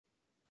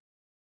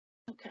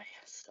Okay,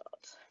 start.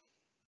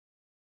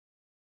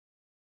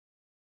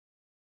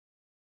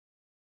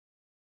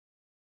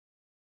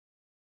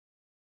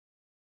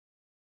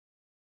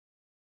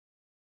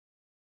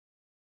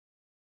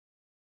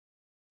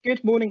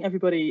 Good morning,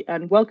 everybody,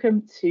 and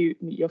welcome to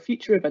Meet Your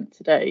Future event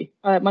today.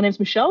 My name is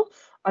Michelle.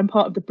 I'm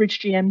part of the Bridge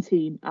GM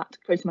team at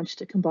Greater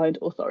Manchester Combined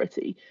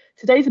Authority.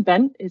 Today's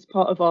event is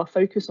part of our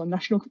focus on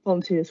National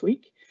Volunteers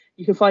Week.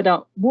 You can find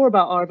out more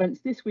about our events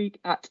this week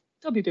at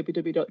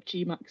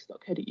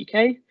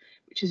www.gmax.co.uk,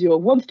 which is your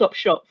one-stop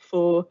shop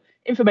for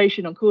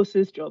information on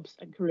courses, jobs,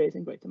 and careers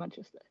in Greater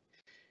Manchester.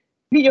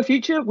 Meet Your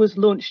Future was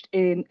launched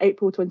in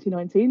April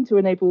 2019 to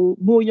enable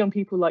more young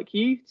people like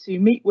you to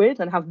meet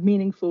with and have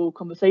meaningful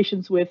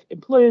conversations with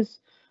employers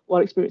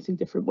while experiencing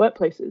different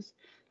workplaces.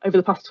 Over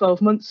the past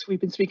 12 months,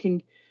 we've been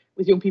speaking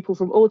with young people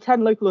from all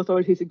 10 local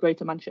authorities in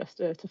Greater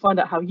Manchester to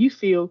find out how you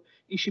feel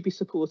you should be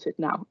supported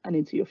now and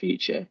into your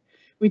future.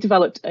 We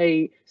developed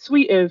a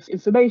suite of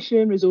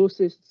information,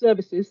 resources,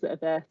 services that are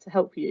there to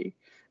help you,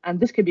 and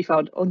this can be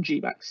found on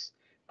GMAX.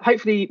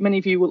 Hopefully many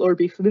of you will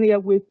already be familiar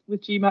with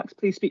GMAX.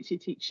 Please speak to your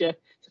teacher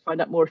to find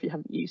out more if you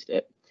haven't used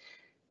it.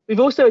 We've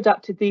also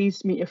adapted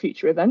these Meet Your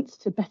Future events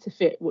to better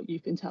fit what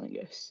you've been telling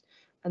us.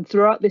 And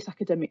throughout this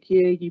academic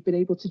year, you've been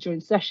able to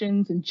join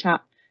sessions and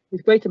chat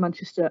with Greater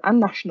Manchester and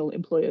national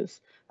employers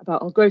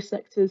about our growth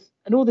sectors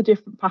and all the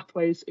different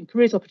pathways and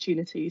careers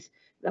opportunities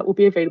that will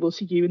be available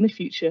to you in the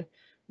future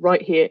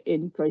right here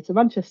in Greater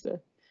Manchester.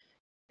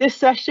 This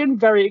session,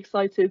 very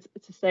excited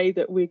to say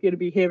that we're going to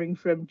be hearing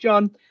from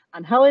John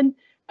and Helen.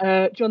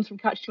 John's from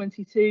Catch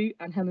 22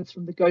 and Helen's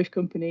from the Gove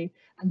Company,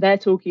 and they're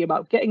talking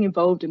about getting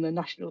involved in the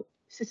National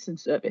Citizen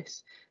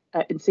Service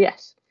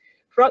NCS.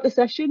 Throughout the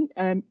session,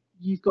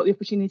 you've got the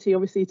opportunity,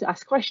 obviously, to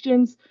ask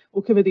questions.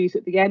 We'll cover these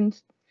at the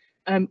end.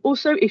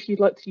 Also, if you'd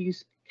like to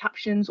use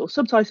captions or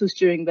subtitles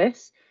during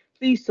this,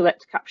 please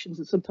select captions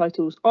and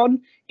subtitles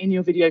on in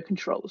your video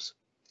controls.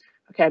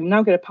 Okay, I'm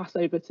now going to pass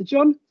over to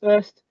John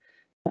first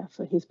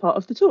for his part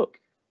of the talk.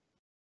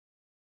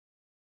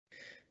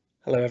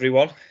 Hello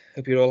everyone,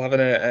 hope you're all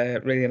having a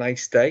really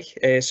nice day.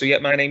 So yeah,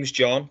 my name's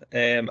John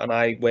and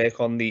I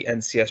work on the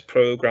NCS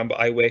programme, but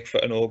I work for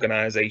an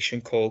organisation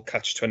called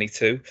Catch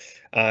 22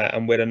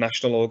 and we're a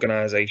national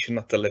organisation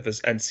that delivers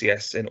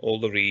NCS in all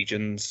the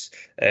regions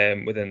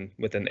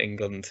within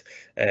England.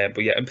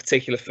 But yeah, in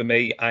particular for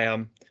me, I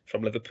am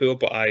from Liverpool,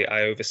 but I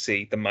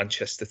oversee the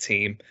Manchester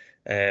team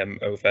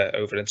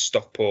over in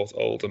Stockport,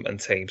 Oldham and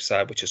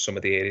Tameside, which are some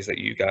of the areas that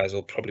you guys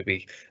will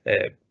probably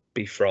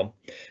be from.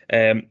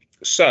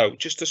 So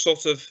just to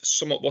sort of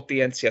sum up what the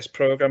NCS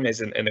programme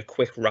is in a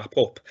quick wrap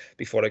up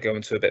before I go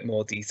into a bit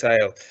more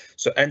detail.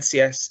 So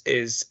NCS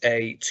is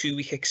a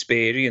 2-week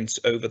experience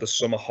over the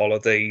summer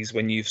holidays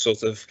when you've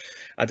sort of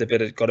had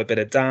got a bit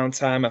of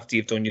downtime after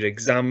you've done your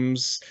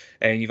exams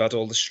and you've had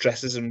all the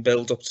stresses and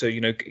build up to,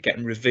 you know,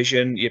 getting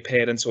revision. Your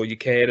parents or your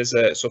carers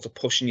are sort of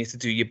pushing you to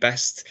do your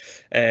best.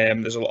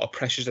 There's a lot of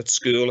pressures at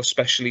school,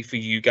 especially for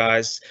you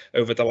guys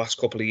over the last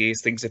couple of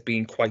years. Things have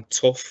been quite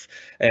tough,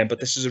 but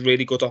this is a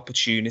really good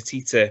opportunity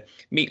to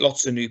meet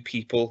lots of new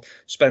people,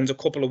 spend a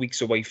couple of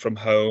weeks away from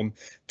home,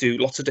 do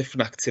lots of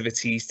different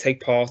activities, take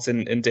part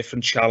in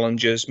different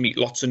challenges, meet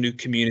lots of new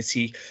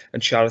community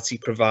and charity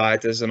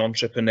providers and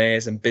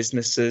entrepreneurs and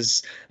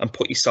businesses, and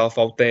put yourself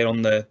out there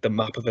on the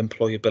map of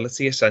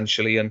employability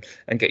essentially, and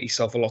get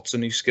yourself lots of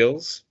new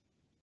skills.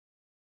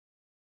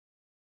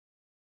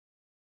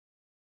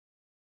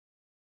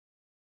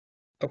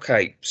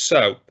 Okay,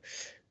 so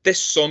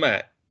this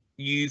summer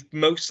you've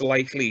most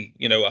likely,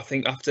 you know, I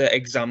think after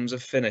exams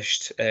have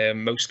finished,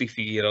 mostly for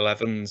year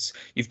 11s,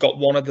 you've got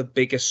one of the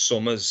biggest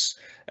summers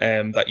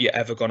that you're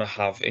ever going to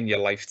have in your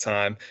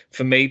lifetime.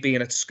 For me,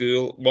 being at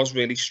school was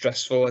really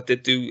stressful. I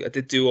did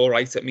do all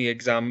right at my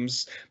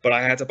exams, but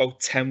I had about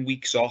 10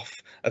 weeks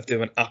off of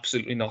doing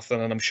absolutely nothing,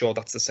 and I'm sure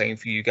that's the same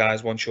for you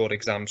guys once your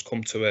exams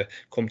come to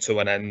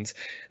an end.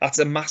 That's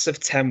a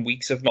massive 10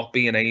 weeks of not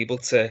being able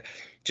to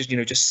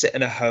just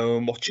sitting at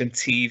home watching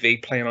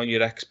TV, playing on your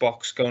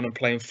Xbox, going and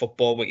playing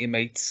football with your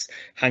mates,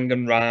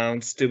 hanging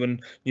around,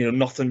 doing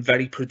nothing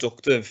very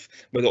productive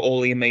with all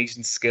the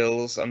amazing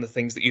skills and the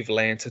things that you've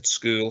learned at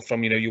school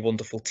from your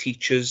wonderful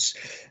teachers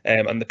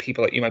and the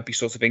people that you might be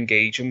sort of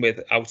engaging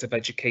with out of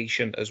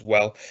education as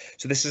well.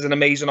 So this is an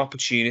amazing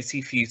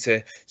opportunity for you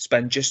to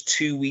spend just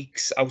 2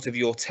 weeks out of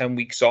your 10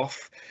 weeks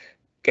off,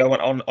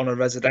 going on a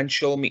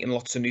residential, meeting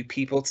lots of new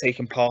people,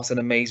 taking part in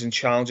amazing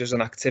challenges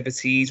and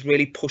activities,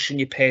 really pushing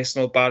your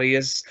personal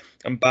barriers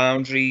and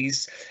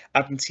boundaries,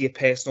 adding to your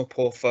personal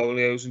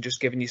portfolios and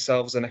just giving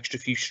yourselves an extra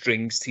few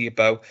strings to your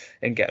bow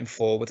and getting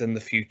forward in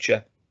the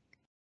future.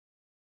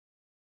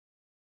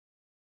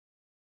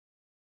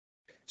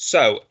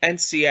 So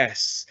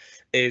NCS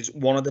is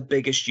one of the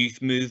biggest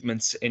youth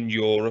movements in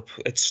Europe.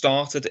 It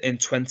started in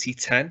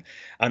 2010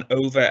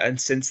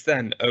 and since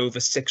then over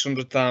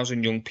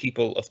 600,000 young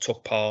people have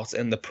took part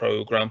in the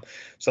programme.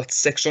 So that's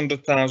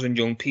 600,000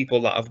 young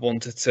people that have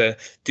wanted to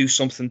do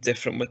something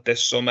different with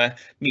this summer,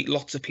 meet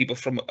lots of people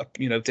from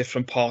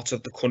different parts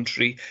of the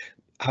country,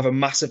 have a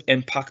massive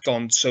impact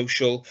on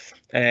social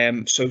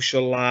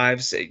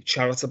lives,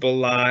 charitable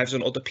lives,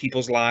 and other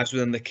people's lives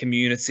within the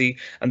community.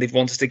 And they've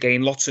wanted to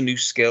gain lots of new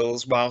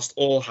skills whilst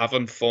all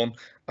having fun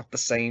at the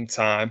same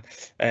time.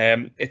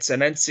 It's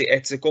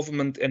a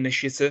government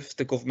initiative.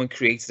 The government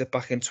created it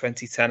back in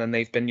 2010, and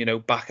they've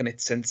been, backing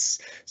it since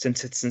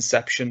its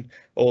inception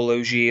all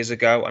those years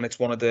ago. And it's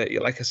one of the,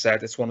 like I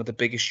said, it's one of the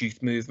biggest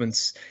youth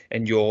movements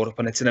in Europe,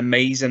 and it's an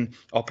amazing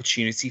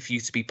opportunity for you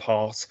to be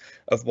part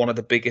of one of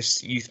the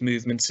biggest youth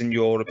movements in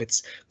Europe.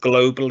 It's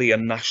globally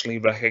and nationally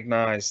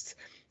recognised.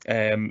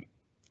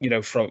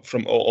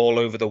 From all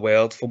over the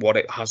world for what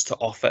it has to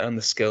offer and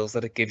the skills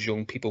that it gives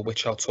young people,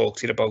 which I'll talk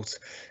to you about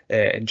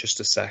in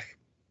just a sec.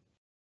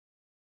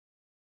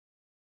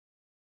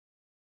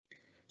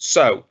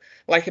 So,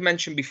 like I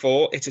mentioned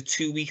before, it's a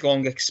 2-week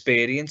long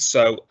experience.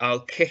 So I'll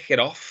kick it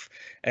off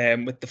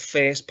with the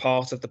first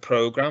part of the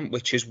program,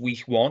 which is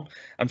week 1.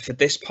 And for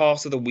this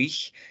part of the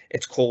week,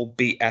 it's called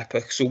Be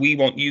Epic. So we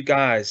want you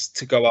guys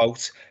to go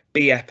out,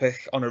 be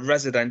epic on a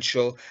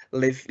residential,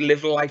 live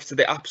life to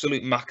the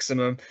absolute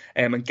maximum,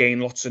 and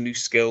gain lots of new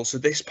skills. So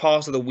this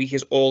part of the week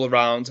is all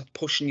around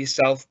pushing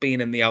yourself,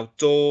 being in the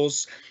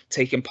outdoors,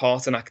 taking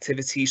part in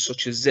activities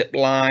such as zip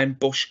line,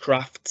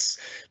 bushcrafts,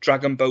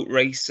 dragon boat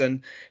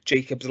racing,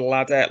 Jacob's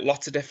ladder,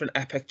 lots of different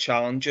epic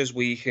challenges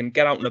where you can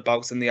get out and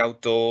about in the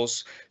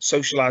outdoors,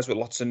 socialize with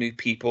lots of new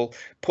people,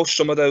 push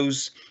some of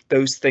those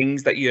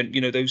things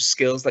that those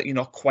skills that you're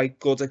not quite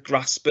good at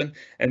grasping,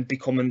 and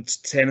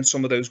turning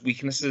some of those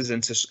weaknesses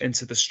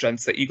into the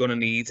strengths that you're going to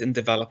need in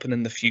developing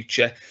in the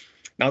future.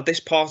 Now, this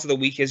part of the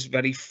week is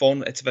very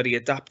fun. It's very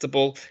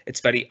adaptable. It's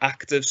very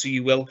active. So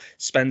you will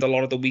spend a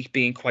lot of the week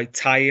being quite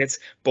tired,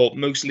 but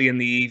mostly in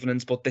the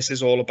evenings. But this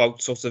is all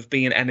about sort of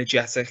being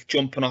energetic,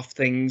 jumping off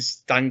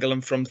things,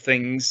 dangling from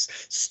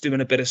things,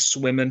 doing a bit of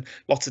swimming,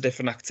 lots of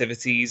different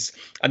activities.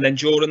 And then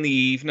during the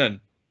evening,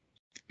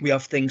 we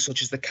have things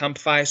such as the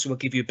campfire. So we'll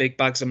give you big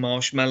bags of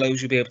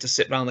marshmallows. You'll be able to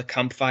sit around the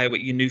campfire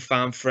with your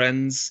newfound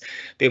friends,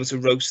 be able to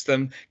roast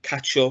them,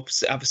 catch up,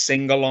 have a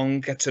sing along,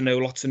 get to know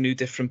lots of new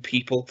different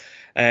people.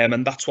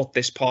 And that's what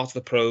this part of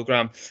the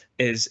program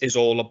is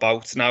all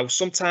about. Now,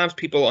 sometimes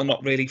people are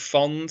not really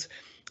fond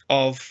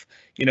of,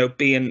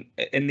 being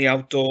in the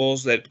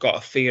outdoors. They've got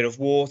a fear of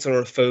water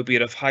or a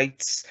phobia of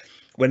heights.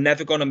 We're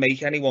never going to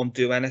make anyone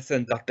do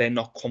anything that they're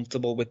not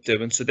comfortable with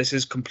doing. So this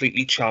is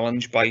completely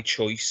challenge by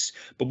choice.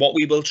 But what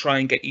we will try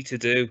and get you to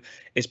do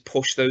is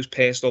push those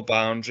personal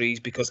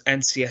boundaries, because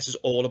NCS is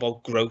all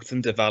about growth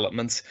and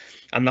development.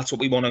 And that's what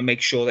we want to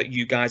make sure that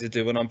you guys are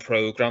doing on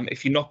program.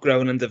 If you're not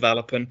growing and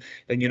developing,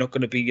 then you're not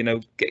going to be,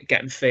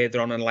 getting further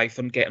on in life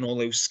and getting all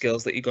those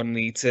skills that you're going to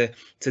need to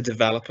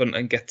develop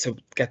and get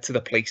to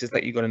the places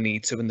that you're going to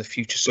need to in the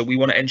future. So we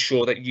want to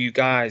ensure that you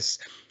guys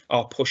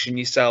are pushing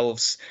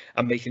yourselves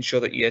and making sure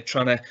that you're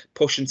trying to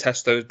push and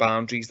test those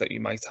boundaries that you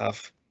might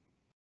have.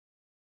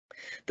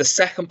 The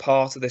second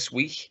part of this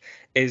week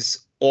is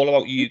all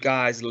about you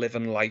guys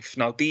living life.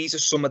 Now, these are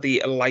some of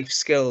the life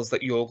skills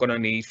that you're going to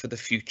need for the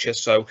future.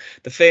 So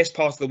the first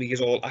part of the week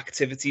is all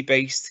activity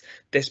based.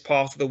 This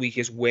part of the week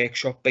is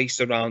workshop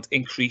based around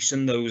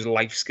increasing those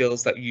life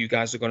skills that you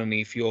guys are going to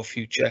need for your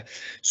future.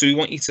 So we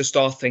want you to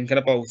start thinking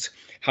about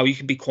how you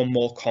can become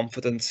more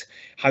confident,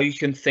 how you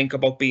can think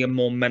about being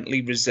more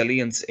mentally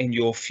resilient in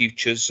your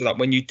futures, so that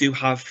when you do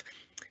have,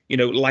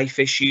 life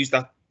issues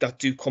that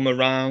do come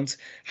around,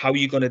 how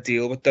you're going to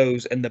deal with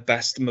those in the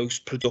best,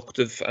 most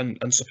productive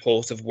and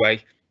supportive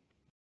way.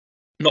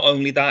 Not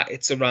only that,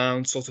 it's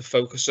around sort of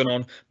focusing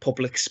on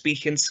public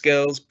speaking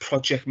skills,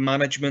 project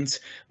management,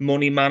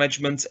 money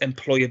management,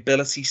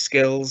 employability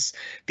skills.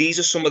 These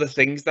are some of the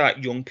things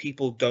that young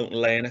people don't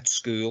learn at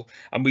school,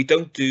 and we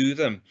don't do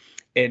them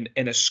in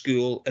a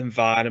school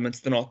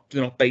environment. They're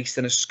not based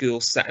in a school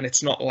setting.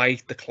 It's not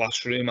like the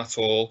classroom at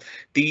all.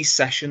 These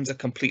sessions are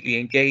completely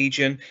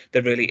engaging.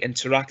 They're really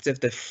interactive.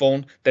 They're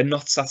fun. They're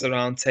not sat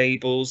around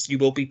tables. You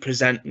will be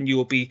presenting. You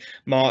will be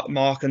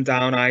marking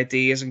down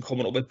ideas and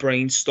coming up with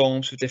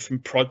brainstorms for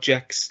different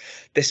projects.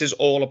 This is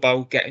all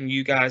about getting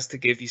you guys to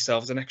give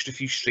yourselves an extra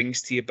few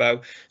strings to your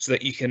bow, so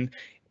that you can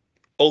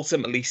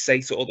ultimately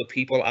say to other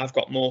people, I've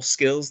got more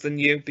skills than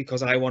you,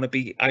 because I want to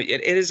be.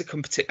 It is a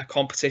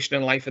competition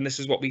in life, and this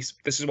is what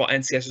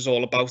NCS is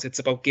all about. It's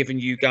about giving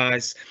you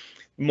guys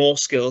more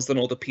skills than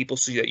other people,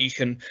 so that you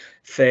can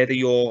further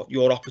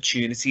your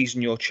opportunities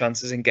and your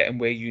chances in getting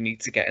where you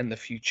need to get in the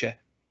future.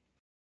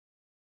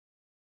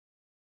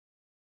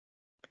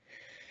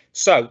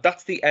 So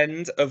that's the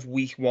end of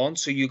week 1.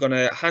 So you're going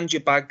to hand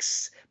your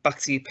bags back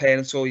to your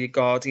parents or your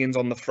guardians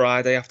on the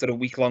Friday after a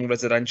week-long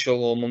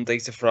residential, or Monday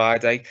to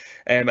Friday.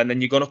 And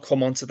then you're going to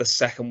come on to the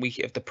second week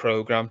of the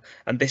programme.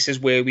 And this is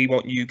where we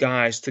want you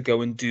guys to go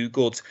and do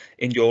good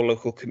in your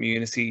local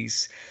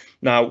communities.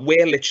 Now,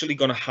 we're literally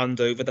going to hand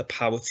over the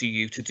power to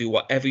you to do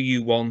whatever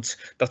you want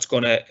that's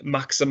going to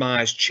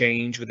maximise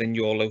change within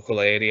your local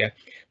area.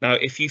 Now,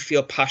 if you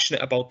feel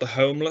passionate about the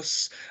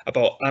homeless,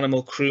 about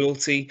animal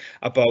cruelty,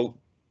 about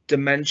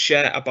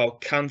dementia,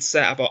 about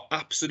cancer, about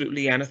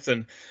absolutely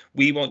anything.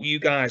 We want you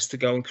guys to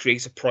go and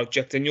create a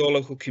project in your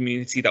local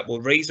community that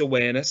will raise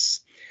awareness,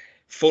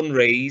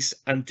 fundraise,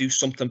 and do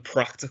something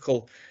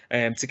practical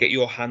to get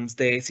your hands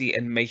dirty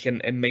and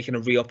making a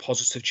real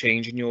positive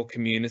change in your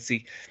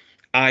community.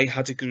 I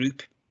had a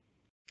group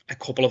a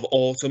couple of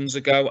autumns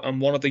ago,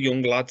 and one of the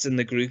young lads in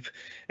the group,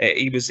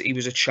 he was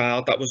a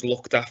child that was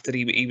looked after.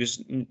 He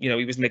was, you know,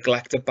 he was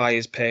neglected by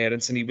his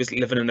parents, and he was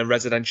living in a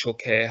residential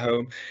care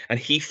home, and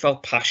he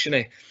felt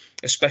passionate,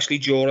 especially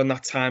during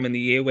that time in the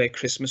year where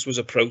Christmas was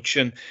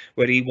approaching,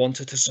 where he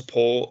wanted to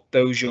support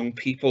those young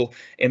people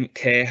in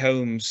care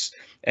homes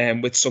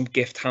with some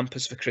gift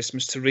hampers for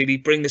Christmas to really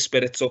bring the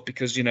spirits up,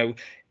 because, you know,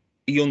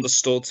 he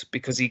understood,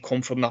 because he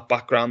come from that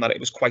background, that it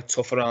was quite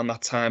tough around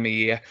that time of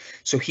year.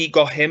 So he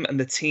got him and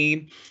the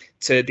team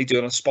to, they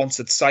do a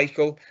sponsored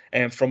cycle,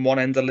 and from one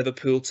end of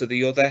Liverpool to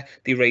the other.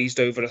 They raised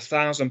over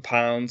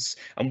 £1,000,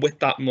 and with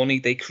that money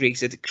they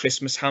created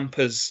Christmas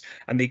hampers,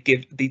 and they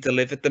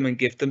delivered them and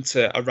give them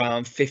to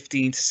around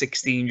 15 to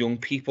 16 young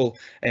people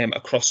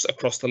across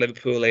the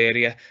Liverpool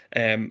area.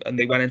 And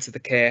they went into the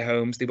care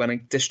homes, they went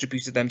and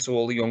distributed them to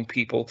all the young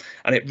people,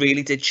 and it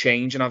really did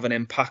change and have an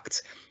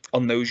impact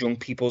on those young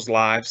people's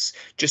lives.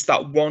 Just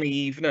that one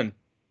evening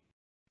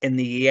in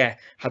the year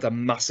had a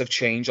massive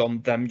change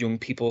on them young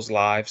people's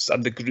lives,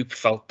 and the group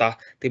felt that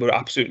they were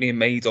absolutely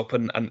made up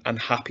and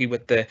happy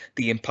with the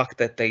impact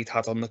that they'd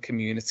had on the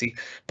community.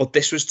 But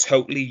this was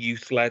totally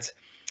youth led.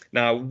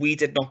 Now, we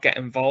did not get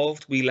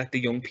involved. We let the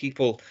young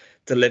people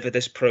deliver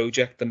this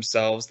project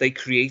themselves. They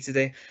created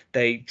it,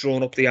 they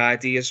drawn up the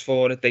ideas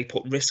for it, they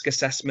put risk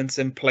assessments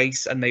in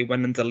place, and they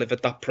went and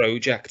delivered that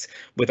project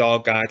with our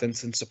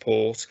guidance and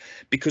support,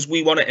 because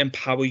we want to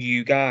empower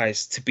you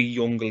guys to be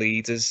young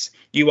leaders.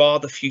 You are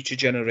the future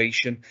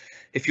generation.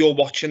 If you're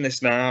watching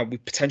this now, we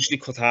potentially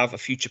could have a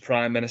future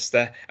prime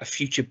minister, a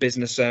future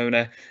business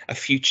owner, a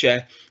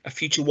future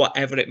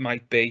whatever it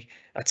might be.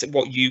 That's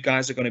what you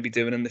guys are going to be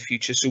doing in the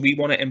future. So we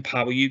want to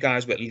empower you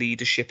guys with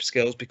leadership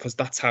skills, because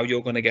that's how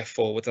you're going to get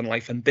forward in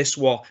life. And this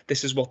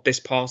is what this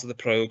part of the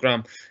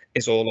program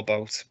is all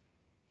about.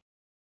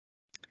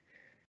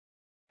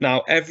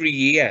 Now, every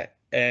year,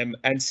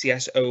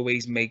 NCS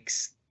always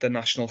makes the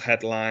national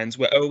headlines.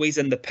 We're always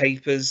in the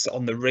papers,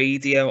 on the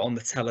radio, on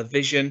the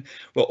television.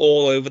 We're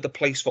all over the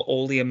place for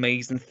all the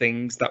amazing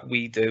things that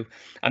we do.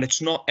 And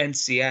it's not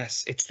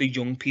NCS, it's the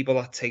young people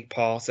that take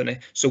part in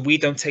it. So we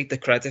don't take the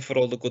credit for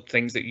all the good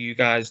things that you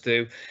guys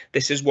do.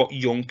 This is what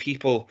young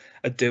people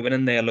are doing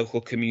in their local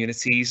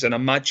communities. And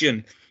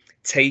imagine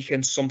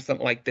taking something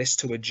like this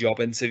to a job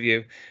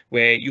interview,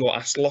 where you're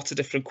asked lots of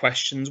different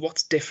questions.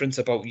 What's different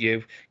about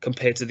you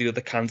compared to the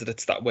other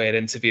candidates that we're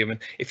interviewing?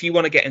 If you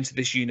want to get into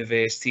this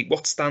university,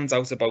 what stands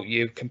out about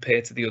you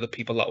compared to the other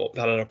people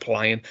that are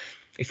applying?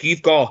 If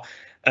you've got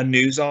a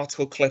news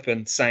article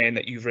clipping saying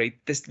that you've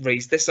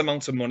raised this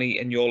amount of money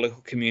in your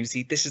local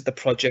community, this is the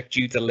project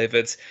you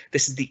delivered,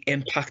 this is the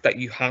impact that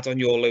you had on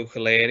your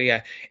local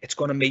area, it's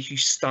going to make you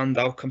stand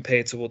out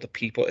compared to other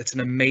people. It's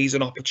an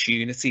amazing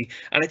opportunity,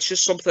 and it's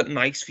just something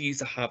nice for you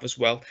to have as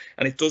well.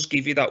 And it does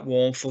give you that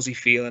warm, fuzzy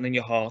feeling in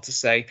your heart to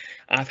say,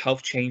 I've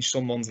helped change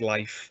someone's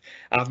life.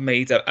 I've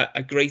made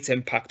a great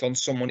impact on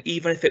someone,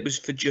 even if it was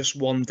for just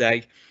one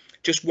day.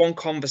 Just one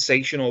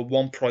conversation or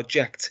one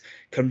project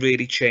can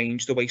really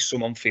change the way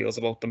someone feels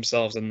about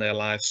themselves in their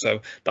lives.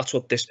 So that's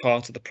what this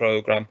part of the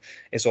programme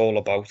is all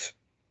about.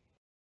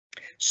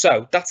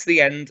 So that's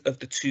the end of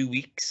the 2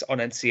 weeks on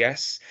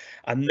NCS.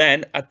 And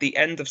then at the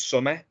end of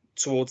summer,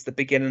 towards the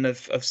beginning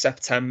of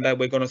September,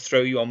 we're going to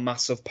throw you a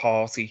massive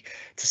party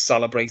to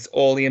celebrate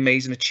all the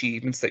amazing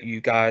achievements that you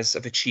guys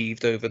have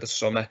achieved over the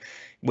summer,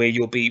 where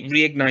you'll be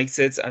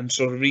reignited and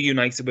sort of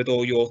reunited with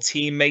all your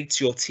teammates,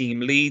 your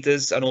team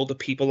leaders, and all the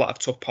people that have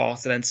took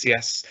part in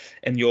NCS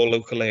in your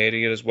local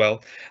area as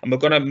well. And we're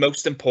going to,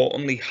 most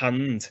importantly,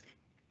 hand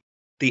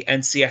the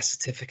NCS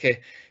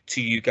certificate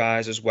to you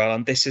guys as well.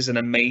 And this is an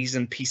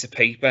amazing piece of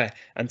paper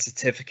and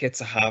certificate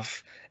to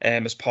have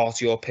as part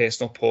of your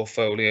personal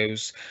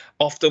portfolios.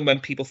 Often when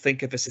people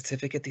think of a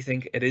certificate, they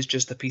think it is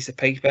just a piece of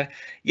paper.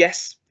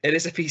 Yes, it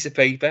is a piece of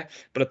paper,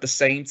 but at the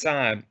same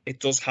time, it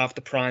does have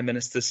the Prime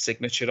Minister's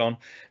signature on.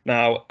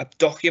 Now, a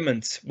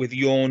document with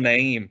your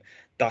name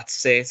that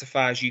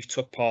certifies you've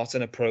took part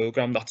in a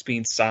programme that's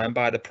been signed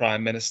by the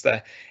Prime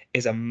Minister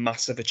is a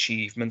massive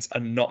achievement,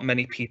 and not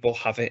many people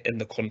have it in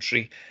the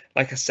country.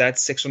 Like I said,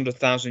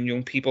 600,000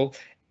 young people.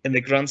 In the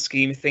grand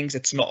scheme of things,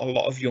 it's not a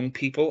lot of young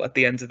people at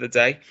the end of the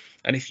day.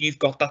 And if you've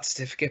got that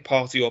certificate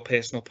part of your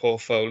personal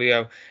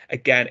portfolio,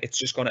 again, it's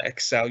just going to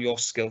excel your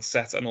skill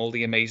set and all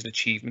the amazing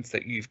achievements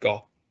that you've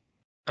got.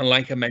 And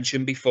like I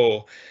mentioned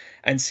before,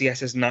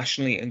 NCS is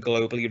nationally and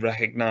globally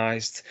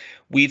recognised.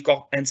 We've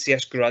got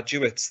NCS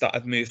graduates that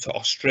have moved to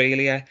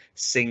Australia,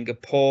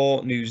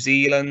 Singapore, New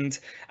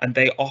Zealand, and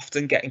they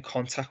often get in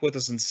contact with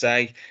us and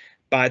say,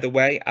 by the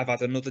way, I've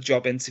had another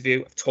job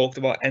interview, I've talked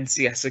about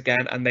NCS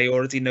again, and they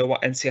already know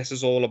what NCS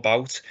is all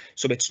about.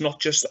 So it's not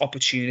just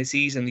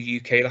opportunities in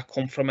the UK that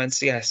come from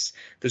NCS,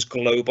 there's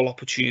global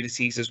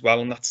opportunities as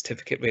well, and that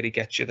certificate really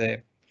gets you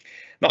there.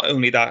 Not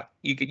only that,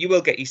 you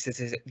will get your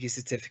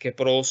certificate,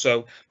 but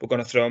also we're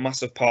going to throw a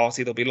massive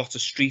party. There'll be lots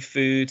of street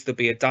food, there'll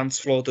be a dance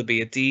floor, there'll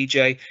be a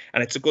DJ,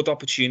 and it's a good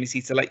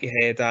opportunity to let your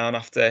hair down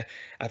after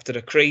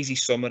a crazy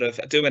summer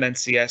of doing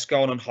NCS,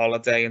 going on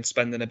holiday and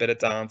spending a bit of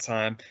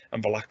downtime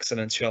and relaxing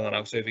and chilling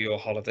out over your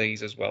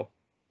holidays as well.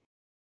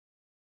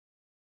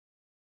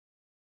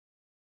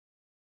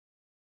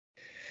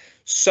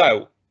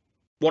 So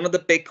one of the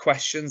big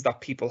questions that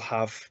people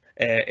have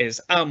is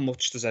how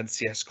much does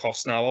NCS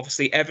cost? Now,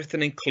 obviously,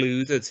 everything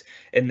included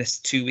in this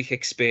 2-week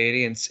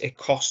experience, it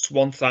costs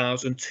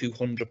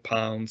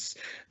 £1,200.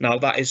 Now,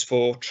 that is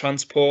for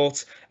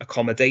transport,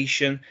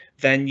 accommodation,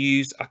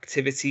 venues,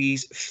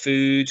 activities,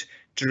 food,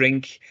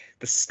 drink,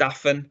 the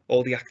staffing,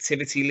 all the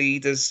activity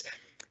leaders.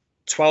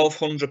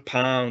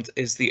 £1,200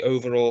 is the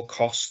overall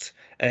cost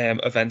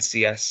of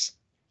NCS.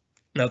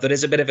 Now, there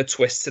is a bit of a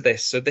twist to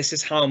this. So this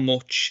is how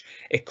much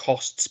it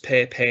costs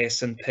per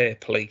person, per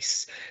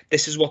place.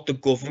 This is what the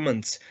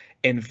government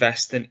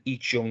invest in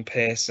each young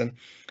person.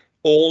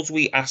 All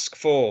we ask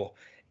for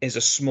is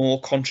a small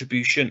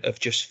contribution of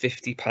just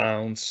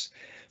 £50.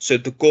 So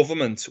the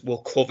government will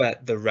cover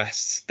the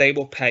rest. They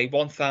will pay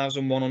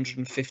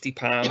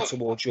 £1,150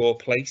 towards your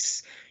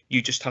place.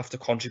 You just have to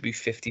contribute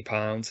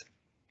 £50.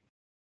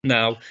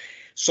 Now,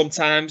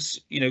 sometimes,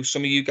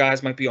 some of you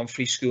guys might be on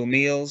free school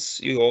meals.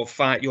 Your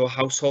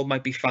household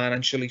might be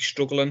financially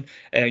struggling.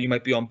 You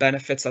might be on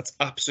benefits. That's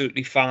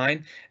absolutely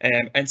fine.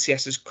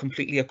 NCS is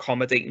completely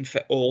accommodating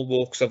for all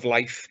walks of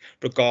life,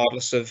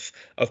 regardless of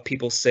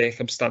people's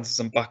circumstances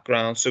and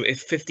backgrounds. So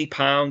if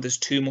 £50 is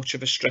too much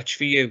of a stretch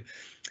for you,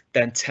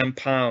 then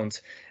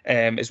 £10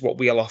 is what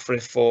we'll offer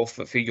it for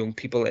young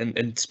people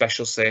in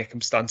special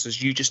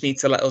circumstances. You just need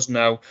to let us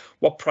know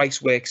what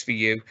price works for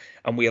you,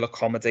 and we'll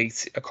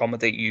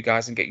accommodate you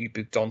guys and get you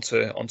booked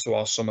onto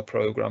our summer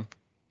program.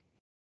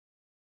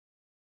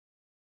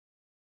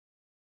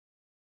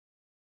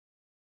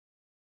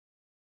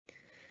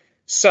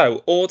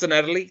 So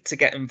ordinarily, to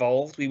get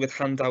involved, we would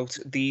hand out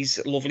these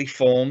lovely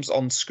forms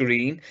on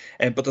screen,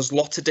 but there's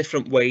lots of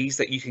different ways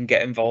that you can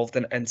get involved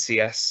in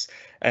NCS.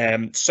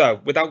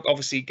 So without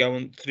obviously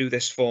going through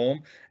this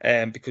form,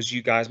 because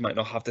you guys might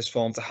not have this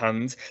form to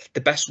hand, the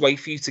best way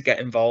for you to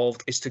get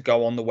involved is to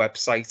go on the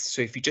website.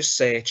 So if you just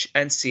search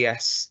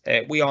NCS,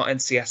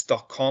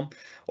 wearencs.com,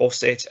 or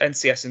search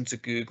NCS into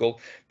Google,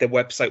 the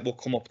website will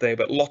come up there,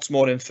 but lots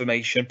more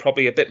information,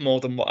 probably a bit more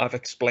than what I've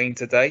explained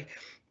today.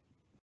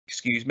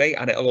 Excuse me,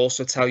 and it'll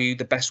also tell you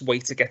the best way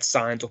to get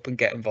signed up and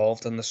get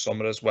involved in the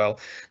summer as well.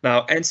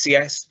 Now,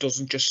 NCS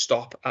doesn't just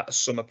stop at a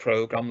summer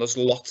program. There's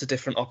lots of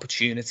different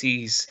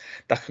opportunities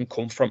that can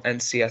come from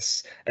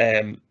NCS.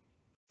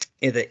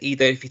 Either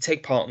if you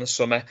take part in the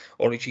summer,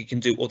 or if you can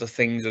do other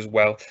things as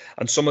well.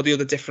 And some of the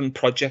other different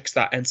projects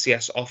that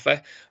NCS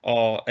offer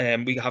are,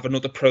 we have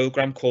another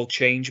program called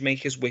Change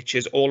Makers, which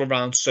is all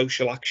around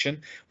social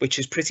action, which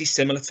is pretty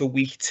similar to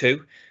week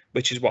 2,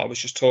 which is what I was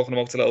just talking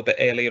about a little bit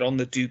earlier on,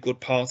 the do good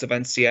part of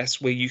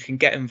NCS, where you can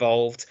get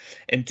involved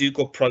and do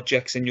good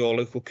projects in your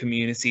local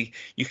community.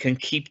 You can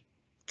keep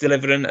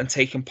delivering and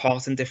taking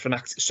part in different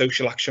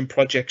social action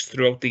projects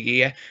throughout the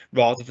year,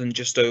 rather than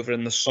just over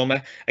in the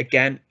summer.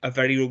 Again, a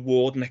very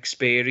rewarding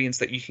experience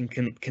that you can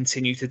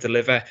continue to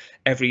deliver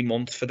every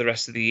month for the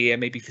rest of the year,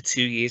 maybe for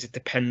 2 years. It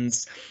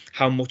depends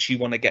how much you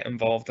want to get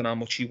involved and how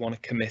much you want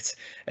to commit.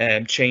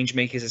 Change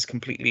Makers is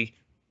completely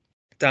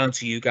down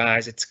to you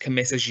guys. It's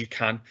commit as you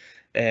can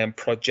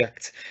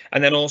project.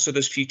 And then also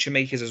there's Future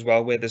Makers as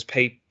well, where there's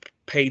paid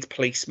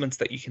placements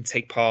that you can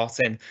take part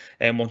in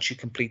once you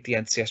complete the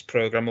NCS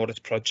program or its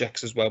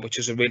projects as well, which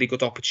is a really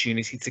good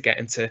opportunity to get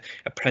into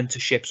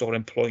apprenticeships or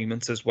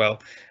employment as well.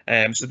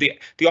 So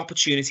the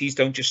opportunities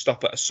don't just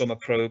stop at a summer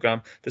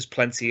program. There's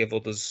plenty of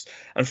others.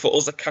 And for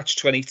us at Catch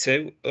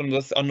 22,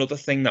 another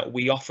thing that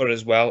we offer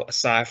as well,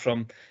 aside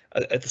from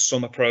the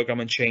summer program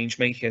and Change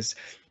Makers,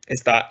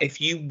 is that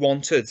if you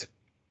wanted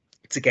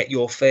to get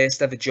your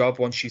first ever job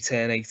once you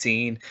turn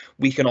 18,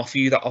 we can offer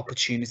you that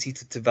opportunity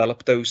to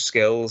develop those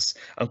skills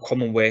and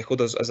come and work with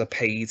us as a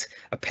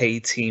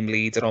paid team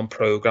leader on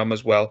program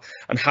as well.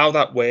 And how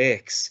that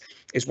works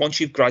is, once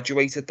you've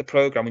graduated the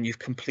program and you've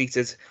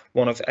completed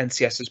one of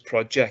NCS's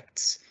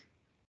projects,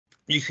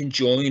 you can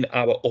join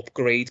our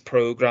upgrade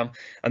program.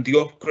 And the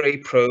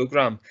upgrade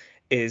program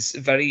is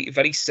very,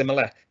 very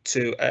similar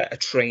to a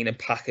training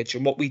package.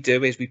 And what we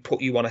do is we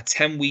put you on a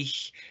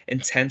 10-week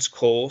intense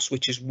course,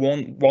 which is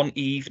one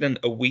evening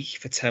a week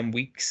for 10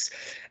 weeks.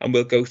 And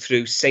we'll go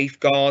through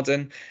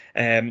safeguarding,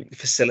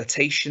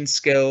 facilitation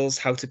skills,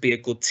 how to be a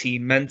good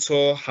team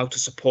mentor, how to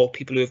support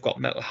people who have got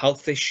mental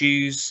health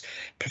issues,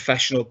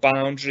 professional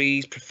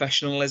boundaries,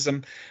 professionalism.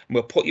 And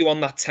we'll put you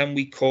on that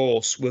 10-week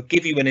course. We'll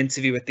give you an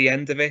interview at the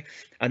end of it.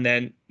 And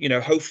then,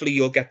 hopefully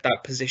you'll get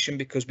that position,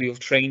 because we'll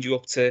train you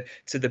up to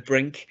the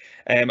brink.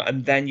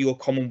 And then you'll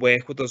come and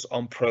work with us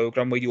on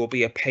program, where you will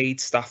be a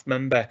paid staff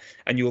member,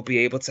 and you will be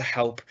able to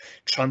help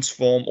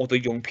transform other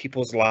young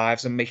people's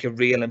lives and make a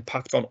real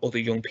impact on other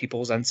young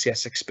people's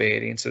NCS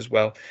experience as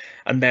well.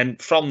 And then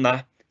from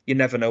that, you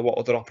never know what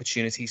other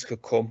opportunities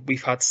could come.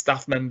 We've had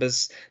staff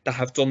members that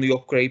have done the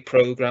upgrade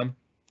programme.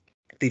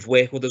 They've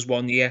worked with us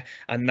 1 year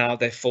and now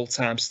they're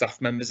full-time staff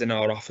members in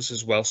our office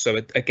as well. So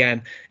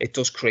again, it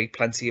does create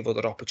plenty of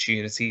other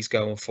opportunities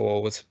going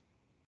forward.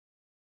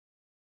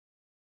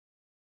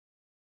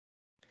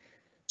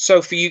 So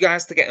for you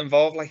guys to get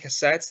involved, like I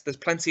said, there's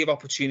plenty of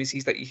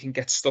opportunities that you can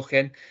get stuck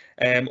in.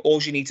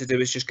 All you need to do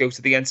is just go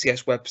to the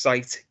NCS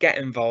website, get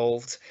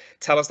involved,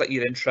 tell us that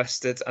you're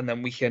interested, and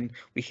then we can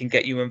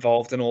get you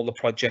involved in all the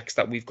projects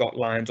that we've got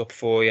lined up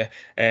for you.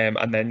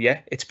 And then yeah,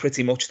 it's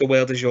pretty much the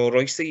world is your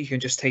oyster. You can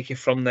just take it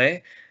from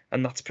there,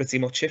 and that's pretty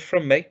much it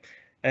from me.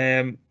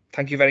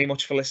 Thank you very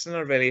much for listening.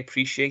 I really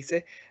appreciate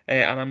it.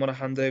 And I'm going to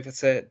hand over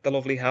to the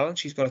lovely Helen.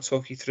 She's going to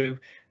talk you through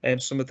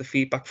some of the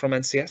feedback from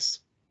NCS.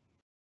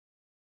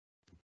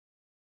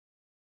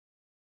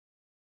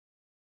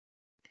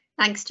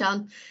 Thanks,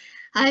 John.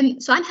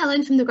 So I'm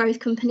Helen from the Growth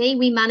Company.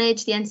 We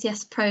manage the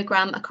NCS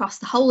programme across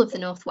the whole of the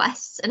North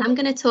West, and I'm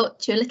going to talk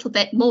to you a little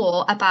bit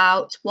more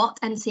about what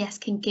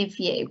NCS can give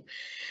you.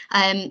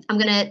 I'm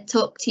going to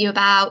talk to you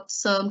about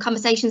some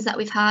conversations that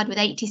we've had with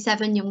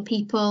 87 young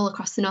people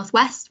across the North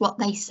West, what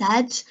they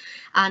said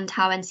and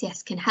how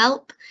NCS can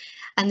help.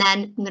 And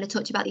then I'm going to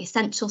talk to you about the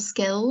essential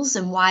skills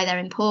and why they're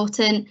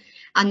important.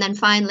 And then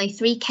finally,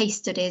 3 case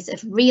studies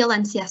of real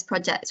NCS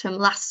projects from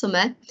last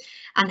summer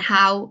and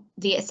how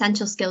the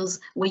essential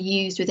skills were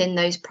used within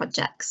those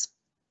projects.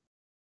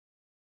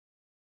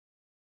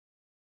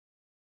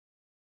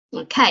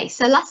 Okay,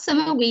 so last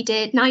summer we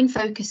did 9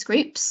 focus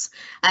groups,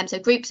 so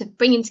groups of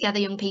bringing together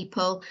young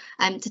people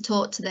to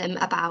talk to them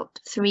about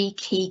 3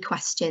 key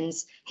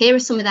questions. Here are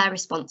some of their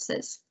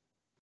responses.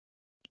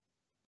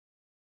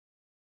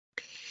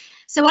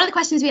 So one of the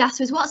questions we asked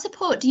was, what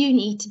support do you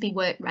need to be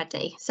work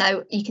ready?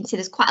 So you can see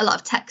there's quite a lot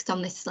of text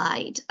on this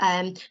slide,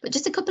 but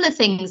just a couple of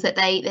things that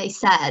they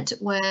said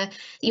were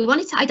you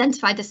wanted to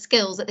identify the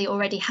skills that they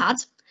already had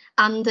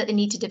and that they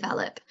need to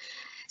develop.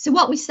 So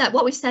what we've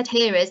said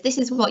here is this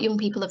is what young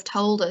people have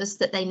told us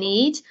that they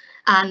need,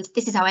 and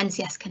this is how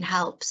NCS can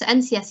help. So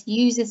NCS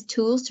uses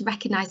tools to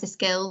recognise the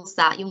skills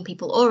that young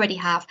people already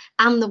have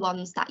and the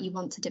ones that you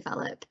want to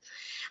develop.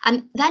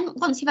 And then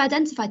once you've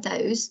identified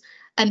those,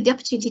 the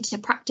opportunity to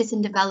practice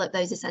and develop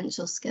those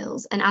essential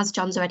skills. And as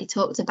John's already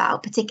talked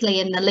about, particularly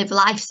in the Live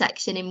Life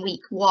section in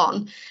week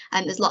 1,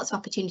 there's lots of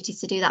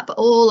opportunities to do that, but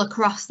all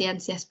across the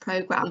NCS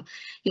programme,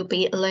 you'll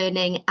be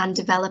learning and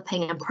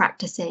developing and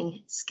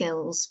practicing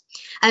skills.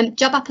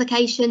 Job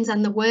applications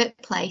and the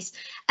workplace,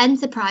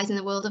 enterprise in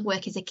the world of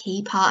work is a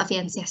key part of the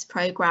NCS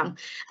programme.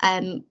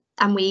 And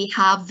we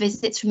have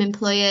visits from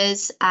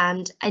employers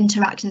and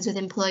interactions with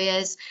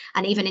employers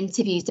and even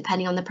interviews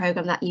depending on the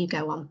programme that you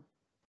go on.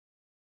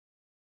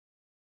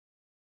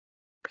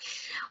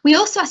 We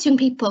also asked young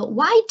people,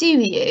 why do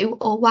you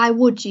or why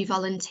would you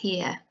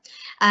volunteer?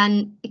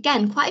 And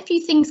again, quite a few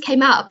things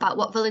came out about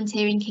what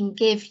volunteering can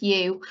give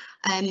you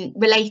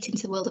relating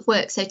to the world of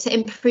work. So to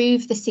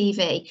improve the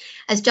CV,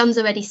 as John's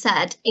already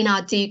said, in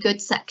our Do Good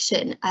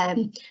section,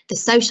 the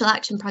social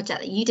action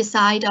project that you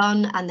decide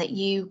on and that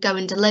you go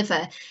and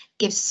deliver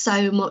gives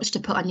so much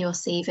to put on your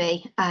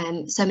CV,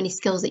 so many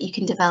skills that you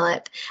can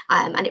develop,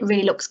 and it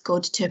really looks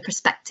good to a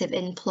prospective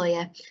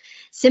employer.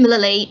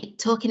 Similarly,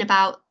 talking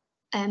about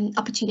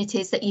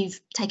opportunities that you've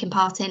taken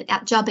part in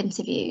at job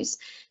interviews,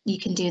 you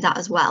can do that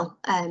as well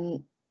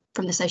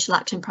from the social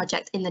action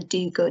project in the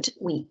Do Good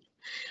week.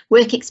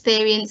 Work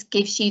experience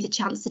gives you the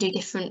chance to do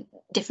different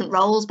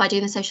roles by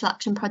doing the social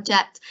action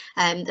project.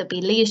 There'll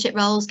be leadership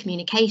roles,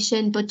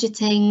 communication,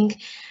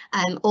 budgeting,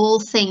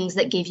 all things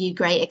that give you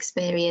great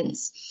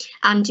experience,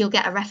 and you'll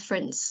get a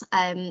reference.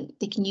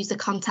 You can use the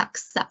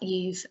contacts that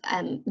you've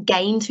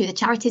gained through the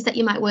charities that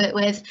you might work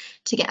with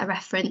to get a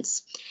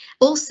reference.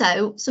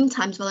 Also,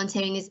 sometimes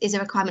volunteering is a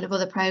requirement of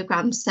other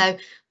programmes, so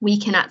we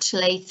can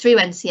actually, through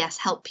NCS,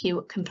 help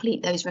you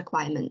complete those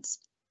requirements.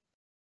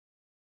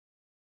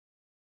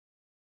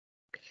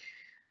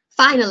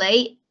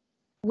 Finally,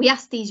 we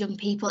asked these young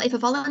people, if a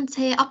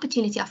volunteer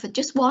opportunity offered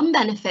just one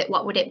benefit,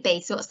 what would it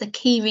be? So what's the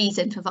key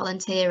reason for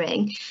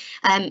volunteering?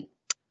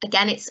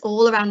 Again, it's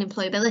all around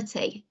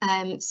employability.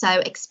 So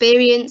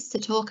experience to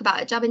talk about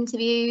at job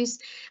interviews,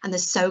 and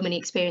there's so many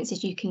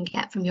experiences you can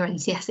get from your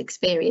NCS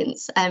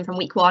experience from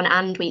week 1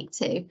 and week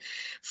 2.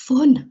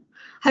 Fun.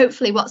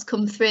 Hopefully what's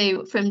come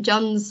through from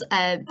John's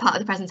part of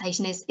the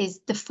presentation is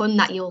the fun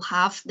that you'll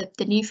have,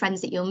 the new friends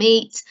that you'll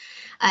meet,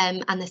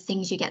 and the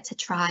things you get to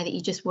try that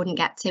you just wouldn't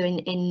get to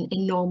in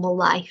normal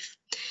life.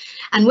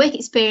 And work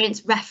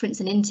experience,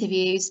 reference and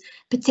interviews,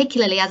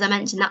 particularly, as I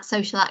mentioned, that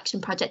social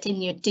action project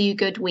in your Do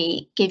Good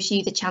week gives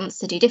you the chance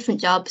to do different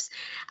jobs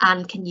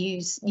and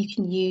you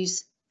can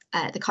use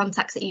the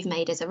contacts that you've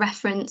made as a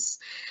reference.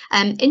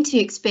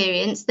 Interview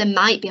experience, there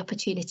might be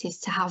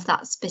opportunities to have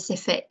that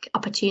specific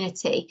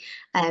opportunity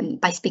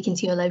by speaking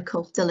to your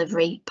local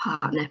delivery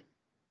partner.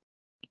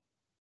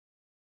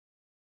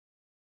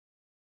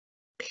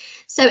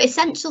 So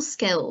essential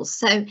skills.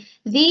 So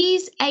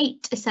these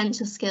 8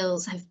 essential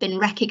skills have been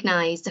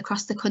recognised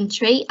across the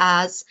country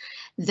as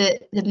the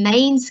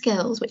main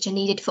skills which are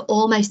needed for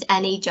almost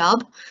any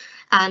job.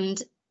 And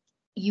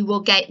you will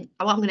get,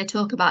 what I'm going to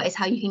talk about is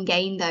how you can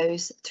gain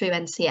those through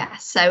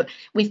NCS. So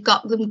we've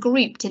got them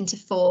grouped into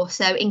 4.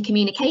 So in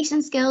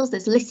communication skills,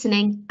 there's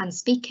listening and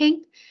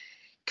speaking.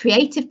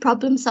 Creative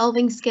problem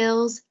solving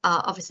skills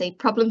are obviously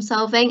problem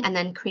solving and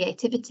then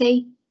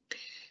creativity.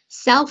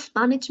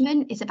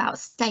 Self-management is about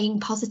staying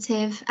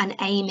positive and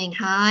aiming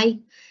high.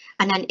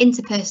 And then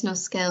interpersonal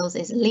skills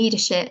is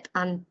leadership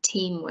and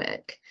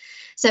teamwork.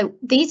 So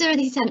these are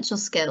the essential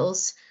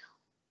skills.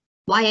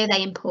 Why are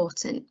they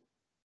important?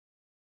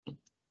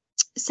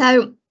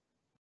 So,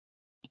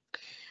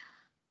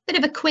 bit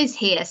of a quiz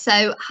here.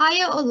 So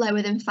higher or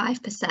lower than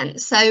 5%.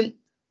 So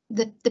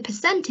the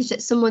percentage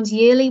that someone's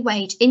yearly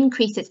wage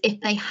increases if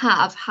they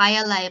have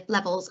higher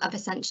levels of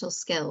essential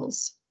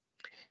skills.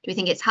 Do we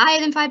think it's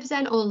higher than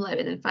 5% or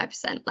lower than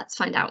 5%? Let's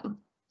find out.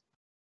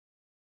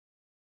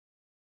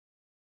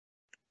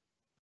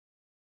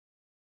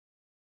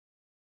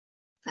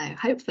 So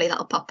hopefully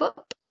that'll pop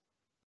up.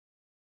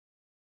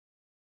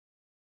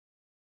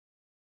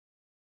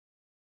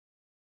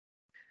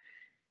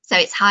 So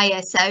it's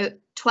higher, so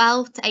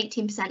 12 to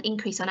 18%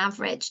 increase on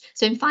average.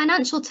 So in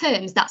financial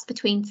terms, that's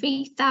between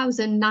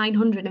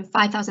 £3,900 and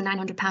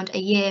 £5,900 a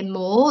year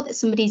more that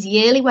somebody's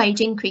yearly wage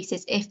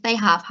increases if they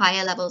have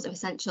higher levels of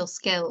essential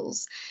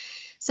skills.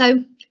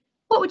 So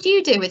what would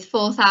you do with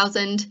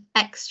 4,000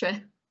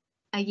 extra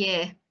a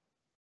year?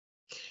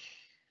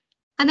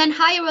 And then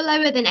higher or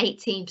lower than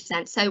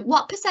 18%. So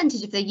what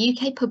percentage of the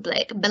UK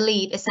public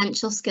believe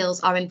essential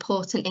skills are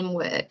important in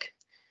work?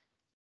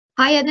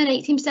 Higher than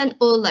 18%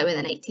 or lower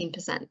than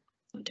 18%?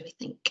 What do we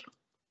think?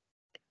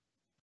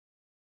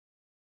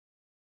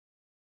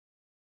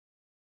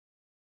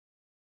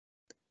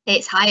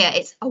 It's higher.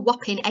 It's a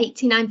whopping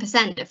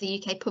 89% of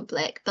the UK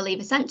public believe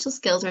essential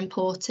skills are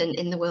important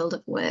in the world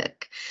of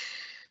work.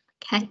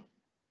 Okay.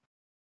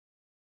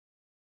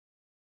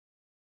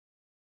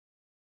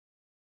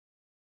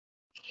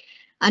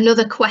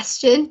 Another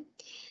question.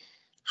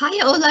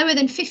 Higher or lower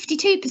than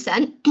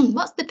 52%?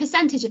 What's the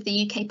percentage of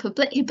the UK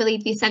public who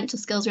believe the essential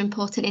skills are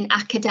important in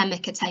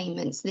academic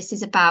attainments? This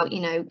is about,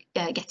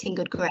 getting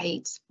good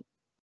grades.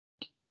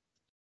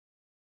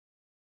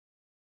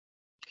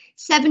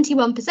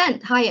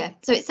 71% higher.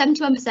 So it's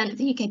 71% of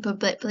the UK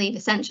public believe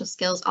essential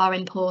skills are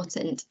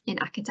important in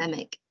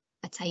academic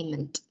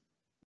attainment.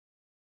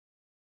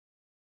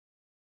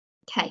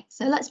 Okay,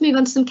 so let's move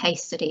on to some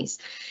case studies.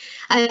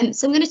 So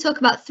I'm going to talk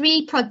about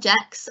 3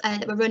 projects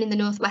that were run in the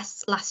North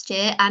West last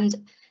year and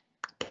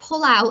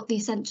pull out the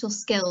essential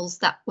skills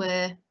that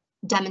were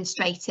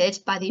demonstrated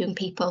by the young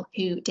people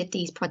who did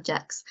these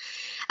projects.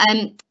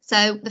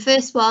 So the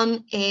first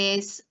one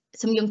is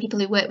some young people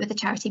who work with the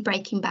charity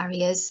Breaking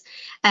Barriers.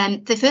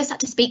 They first had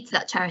to speak to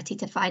that charity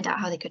to find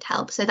out how they could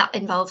help. So that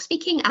involved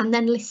speaking and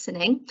then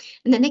listening.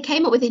 And then they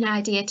came up with an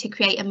idea to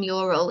create a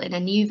mural in a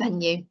new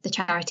venue the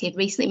charity had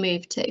recently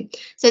moved to.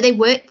 So they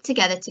worked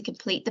together to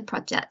complete the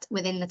project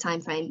within the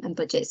timeframe and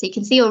budget. So you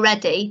can see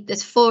already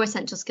there's 4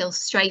 essential skills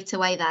straight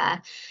away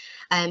there,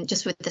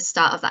 just with the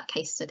start of that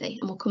case study.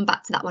 And we'll come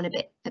back to that one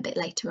a bit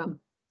later on.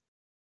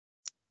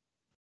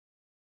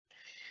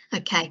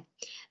 Okay,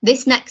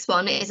 this next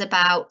one is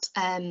about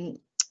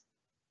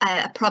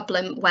a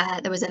problem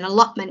where there was an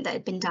allotment that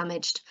had been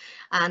damaged,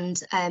 and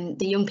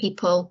the young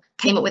people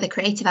came up with a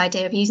creative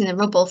idea of using the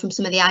rubble from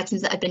some of the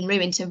items that had been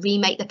ruined to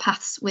remake the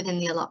paths within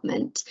the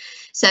allotment.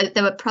 So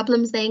there were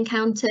problems they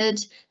encountered,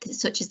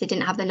 such as they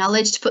didn't have the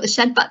knowledge to put the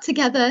shed back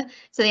together.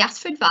 So they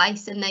asked for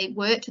advice and they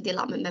worked with the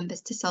allotment members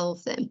to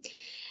solve them.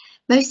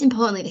 Most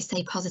importantly, they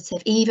stayed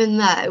positive, even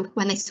though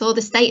when they saw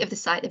the state of the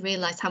site, they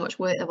realised how much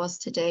work there was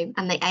to do,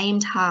 and they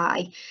aimed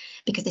high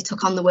because they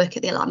took on the work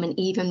at the allotment,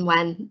 even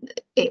when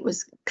it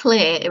was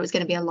clear it was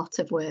going to be a lot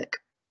of work.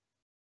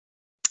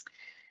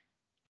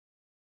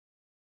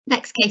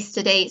 Next case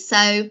study.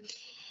 So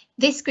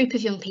this group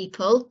of young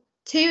people,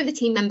 2 of the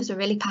team members were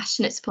really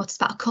passionate supporters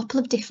about a couple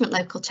of different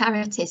local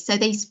charities. So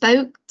they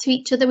spoke to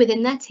each other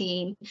within their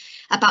team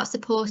about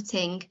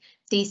supporting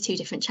these 2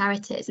 different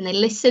charities, and they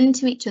listened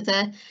to each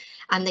other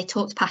and they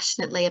talked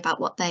passionately about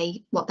what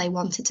they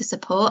wanted to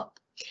support.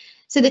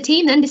 So the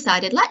team then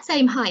decided, let's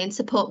aim high and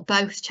support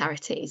both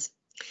charities.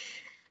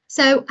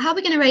 So how are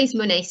we going to raise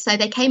money? So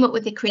they came up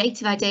with the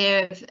creative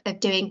idea of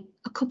doing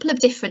a couple of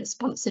different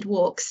sponsored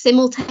walks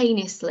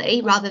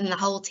simultaneously, rather than the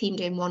whole team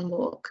doing one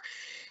walk.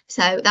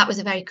 So that was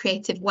a very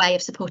creative way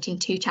of supporting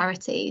 2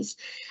 charities.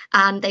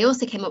 And they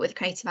also came up with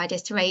creative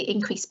ideas to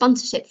increase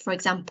sponsorship, for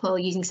example,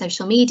 using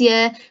social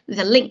media with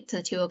a link to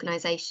the 2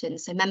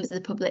 organisations, so members of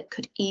the public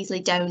could easily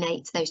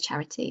donate to those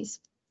charities.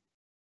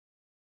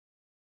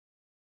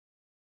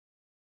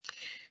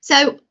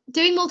 So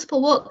doing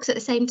multiple walks at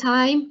the same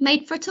time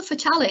made for a tougher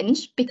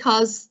challenge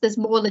because there's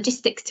more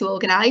logistics to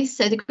organise.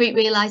 So the group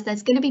realised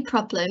there's going to be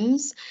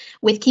problems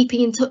with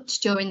keeping in touch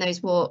during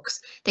those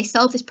walks. They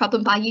solved this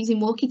problem by using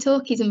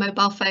walkie-talkies and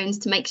mobile phones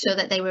to make sure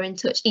that they were in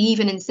touch,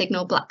 even in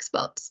signal black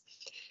spots.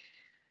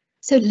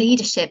 So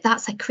leadership,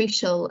 that's a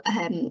crucial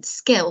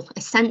skill,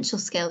 essential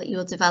skill that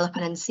you'll develop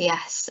on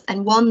NCS,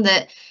 and one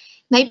that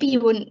maybe you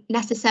wouldn't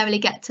necessarily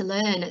get to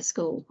learn at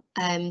school,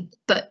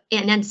 but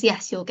in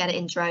NCS you'll get it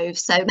in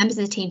droves. So members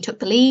of the team took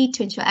the lead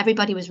to ensure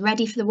everybody was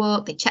ready for the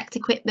walk, they checked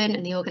equipment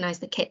and they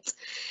organised the kit.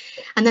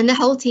 And then the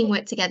whole team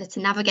worked together to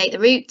navigate the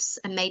routes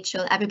and made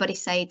sure that everybody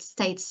stayed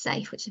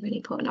safe, which is really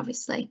important,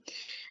 obviously.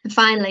 And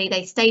finally,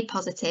 they stayed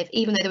positive,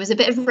 even though there was a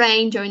bit of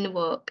rain during the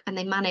walk, and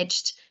they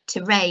managed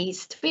to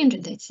raise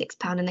 £336,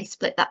 and they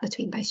split that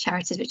between both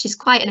charities, which is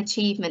quite an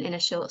achievement in a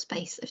short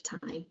space of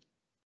time.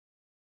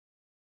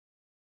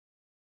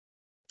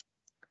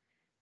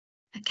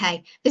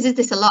 Okay, this is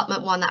this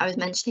allotment one that I was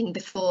mentioning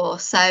before.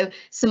 So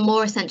some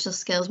more essential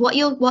skills. What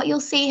you'll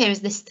see here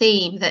is this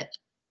theme that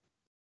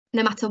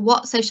no matter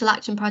what social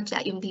action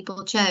project young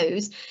people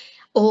chose,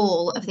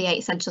 all of the 8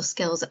 essential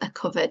skills are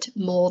covered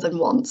more than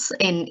once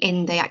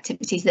in the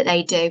activities that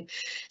they do.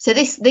 So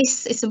this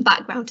is some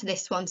background to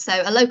this one.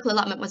 So a local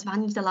allotment was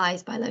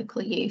vandalised by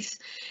local youth,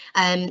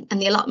 and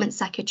the allotment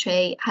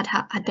secretary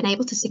had been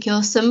able to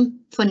secure some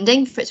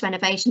funding for its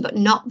renovation, but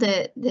not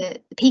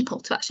the people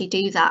to actually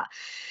do that.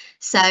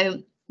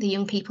 So the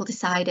young people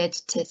decided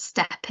to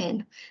step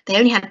in. They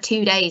only had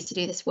 2 days to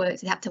do this work,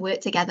 so they had to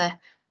work together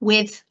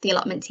with the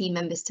allotment team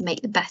members to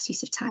make the best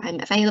use of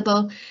time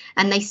available,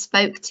 and they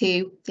spoke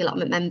to the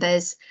allotment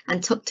members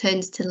and took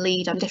turns to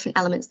lead on different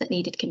elements that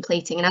needed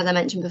completing. And as I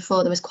mentioned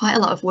before, there was quite a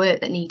lot of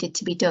work that needed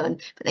to be done,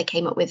 but they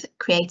came up with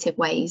creative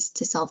ways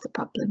to solve the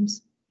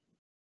problems.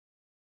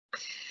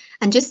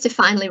 And just to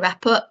finally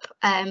wrap up,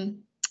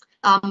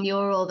 our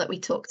mural that we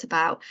talked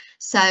about.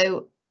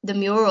 So the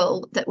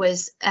mural that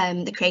was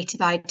the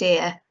creative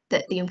idea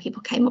that the young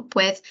people came up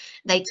with,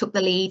 they took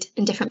the lead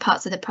in different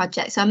parts of the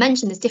project. So I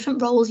mentioned there's different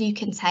roles you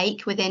can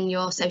take within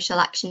your social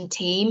action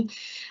team.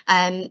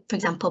 For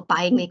example,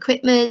 buying the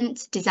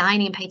equipment,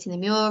 designing and painting the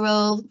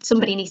mural.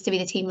 Somebody needs to be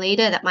the team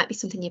leader. That might be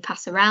something you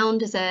pass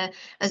around as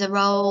a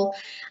role.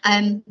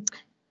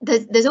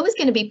 There's always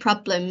going to be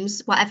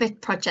problems, whatever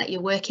project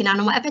you're working on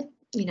and whatever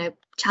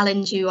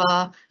challenge you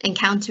are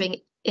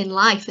encountering in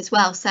life as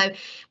well. So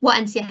what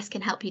NCS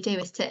can help you do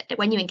is to,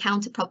 when you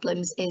encounter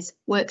problems, is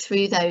work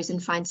through those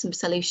and find some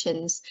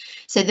solutions.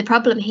 So the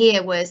problem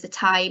here was the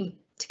time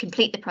to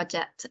complete the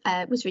project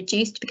was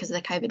reduced because of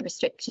the COVID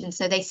restrictions.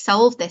 So they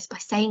solved this by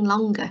staying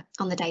longer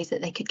on the days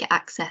that they could get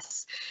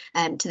access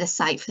to the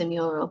site for the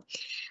mural.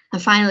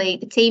 And finally,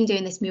 the team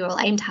doing this mural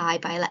aimed high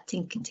by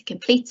electing to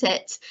complete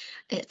it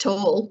at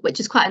all,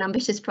 which is quite an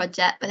ambitious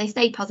project, but they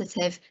stayed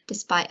positive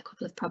despite a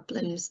couple of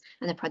problems,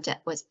 and the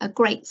project was a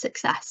great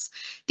success.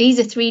 These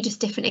are 3 just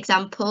different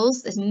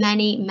examples. There's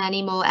many,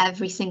 many more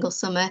every single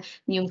summer,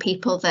 young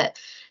people that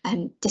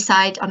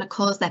decide on a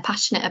cause they're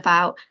passionate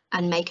about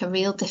and make a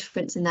real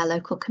difference in their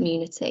local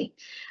community.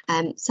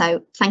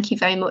 So thank you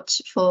very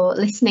much for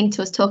listening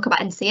to us talk about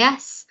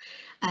NCS.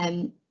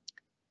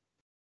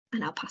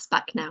 And I'll pass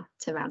back now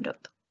to round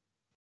up.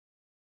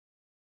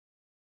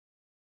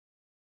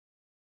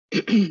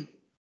 Sorry,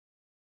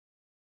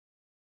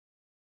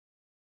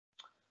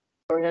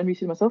 I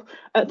muted myself.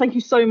 Thank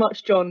you so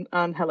much, John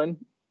and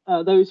Helen.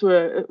 Those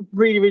were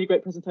really, really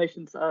great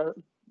presentations.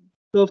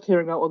 Loved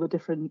hearing about all the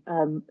different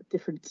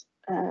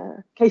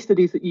case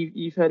studies that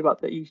you've heard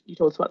about, that you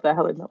told us about there,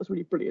 Helen. That was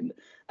really brilliant.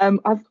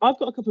 I've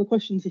got a couple of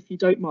questions, if you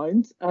don't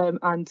mind,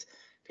 and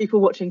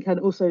people watching can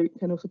also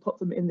pop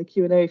them in the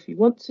Q&A if you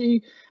want to.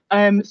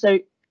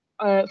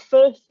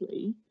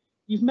 Firstly,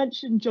 you've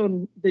mentioned,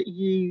 John, that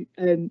you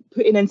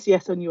put in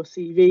NCS on your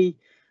CV,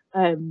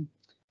 and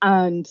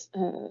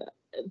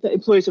that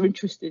employers are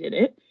interested in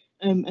it,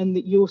 and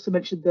that you also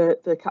mentioned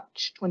the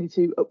Catch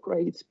 22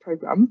 upgrades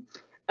programme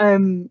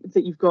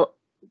that you've got,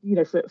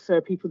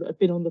 for people that have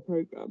been on the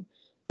programme.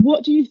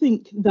 What do you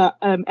think that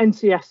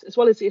NCS, as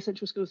well as the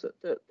essential skills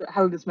that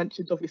Helen has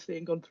mentioned, obviously,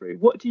 and gone through,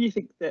 what do you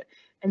think that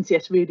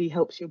NCS really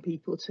helps young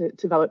people to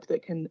develop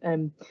that can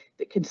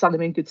stand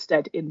them in good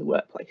stead in the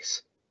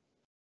workplace?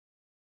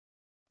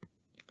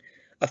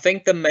 I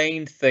think the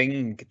main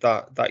thing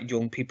that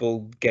young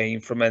people gain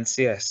from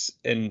NCS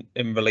in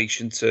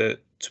relation to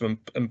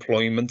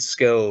employment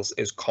skills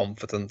is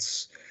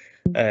confidence.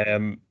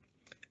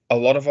 A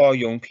lot of our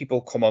young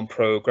people come on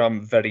programme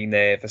very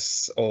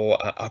nervous or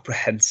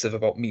apprehensive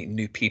about meeting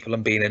new people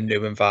and being in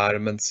new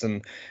environments,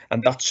 and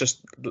that's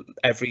just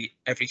every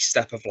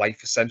step of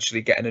life, essentially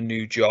getting a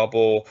new job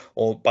or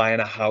buying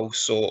a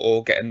house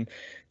or getting,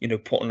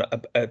 putting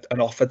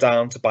an offer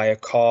down to buy a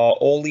car.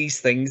 All these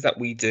things that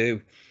we do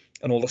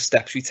and all the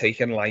steps we take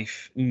in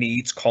life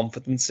needs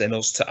confidence in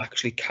us to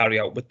actually carry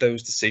out with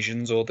those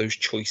decisions or those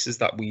choices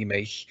that we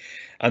make.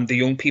 And the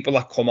young people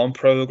that come on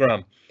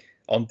programme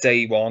on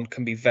day one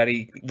can be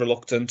very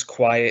reluctant,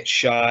 quiet,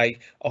 shy,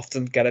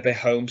 often get a bit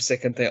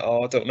homesick and think,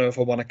 oh, I don't know if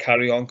I want to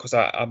carry on because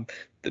I'm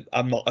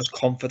not as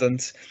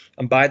confident.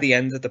 And by the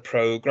end of the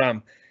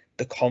programme,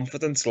 the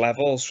confidence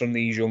levels from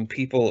these young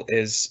people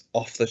is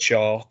off the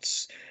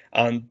charts,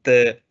 and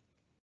the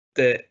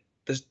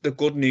the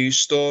good news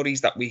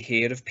stories that we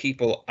hear of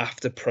people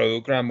after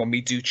programme, when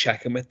we do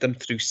check in with them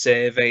through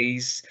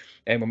surveys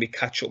and when we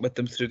catch up with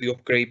them through the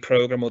upgrade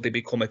programme, or they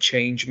become a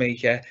change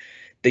maker,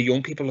 the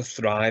young people are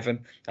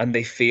thriving and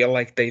they feel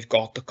like they've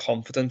got the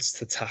confidence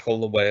to tackle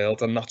the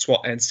world. And that's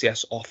what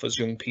NCS offers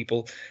young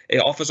people. It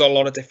offers a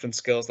lot of different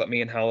skills that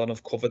me and Helen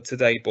have covered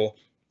today, but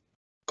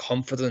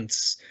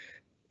confidence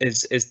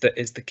is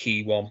the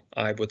key one,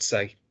 I would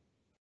say.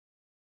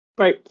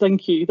 Great,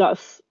 thank you.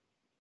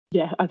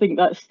 I think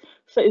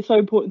it's so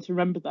important to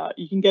remember that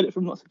you can get it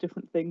from lots of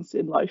different things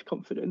in life,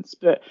 confidence,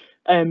 but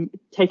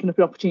taking up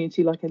an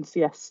opportunity like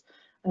NCS,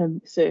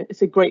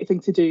 it's a great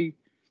thing to do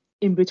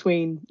in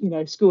between,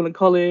 school and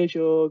college,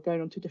 or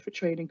going on to a different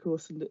training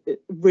course. And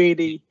it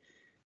really,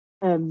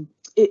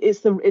 it's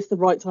the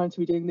right time to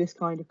be doing this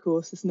kind of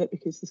course, isn't it?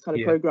 Because this kind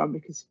of program,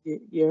 because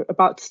you're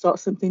about to start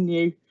something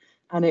new,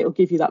 and it'll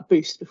give you that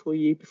boost before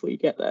you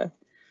get there.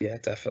 Yeah,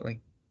 definitely.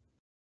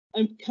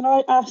 Can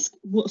I ask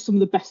what some of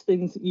the best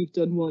things that you've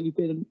done while you've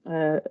been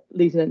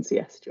leading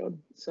NCS, John?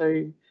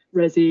 So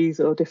resis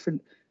or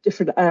different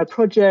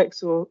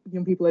projects, or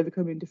young people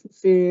overcoming different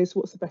fears.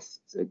 What's the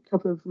best, a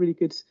couple of really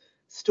good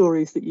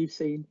stories that you've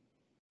seen?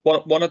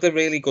 One of the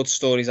really good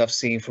stories I've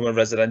seen from a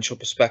residential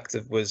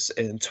perspective was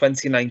in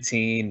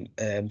 2019.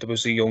 There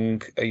was a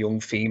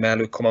young female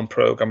who come on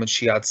programme, and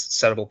she had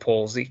cerebral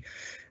palsy.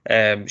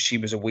 She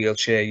was a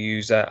wheelchair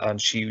user, and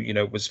she,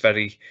 was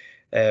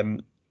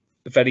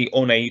very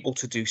unable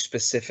to do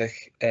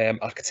specific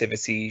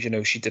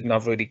activities. She didn't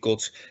have really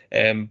good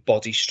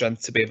body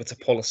strength to be able to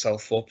pull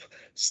herself up,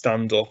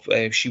 stand up.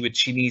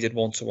 She needed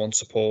one-to-one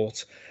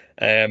support,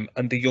 and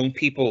the young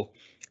people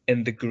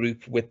in the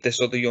group with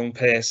this other young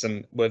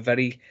person were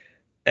very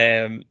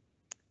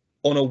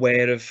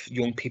unaware of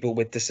young people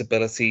with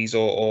disabilities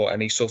or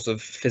any sort of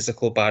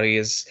physical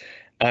barriers,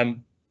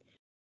 and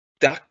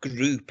that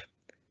group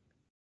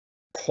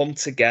come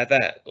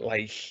together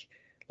like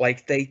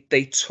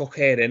they took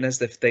her in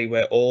as if they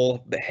were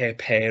all her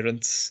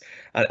parents,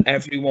 and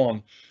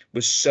everyone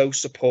was so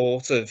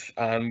supportive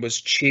and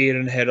was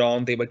cheering her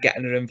on. They were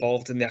getting her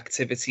involved in the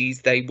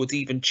activities. They would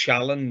even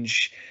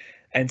challenge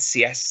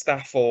NCS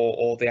staff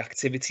or the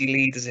activity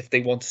leaders if they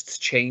wanted to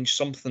change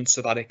something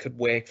so that it could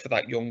work for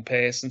that young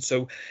person.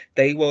 So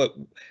they were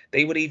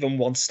even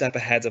one step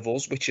ahead of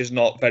us, which is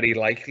not very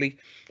likely.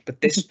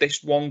 But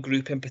this one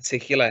group in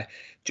particular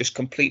just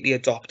completely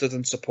adopted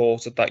and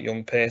supported that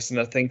young person.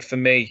 I think for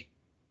me,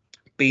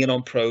 being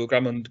on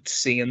programme and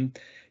seeing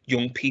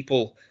young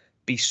people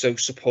be so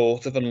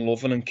supportive and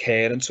loving and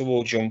caring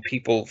towards young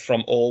people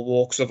from all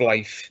walks of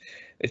life,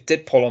 it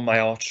did pull on my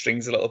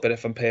heartstrings a little bit,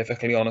 if I'm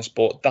perfectly honest.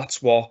 But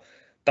that's what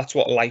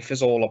life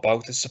is all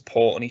about, is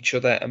supporting each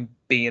other and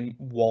being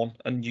one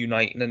and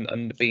uniting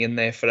and being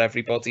there for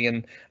everybody.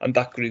 And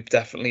that group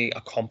definitely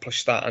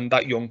accomplished that. And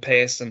that young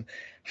person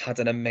had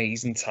an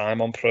amazing time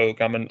on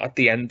programme. And at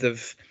the end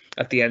of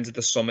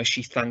the summer,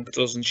 she thanked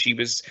us, and she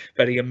was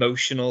very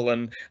emotional,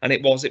 and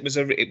it was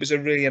a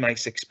really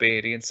nice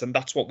experience. And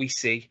that's what we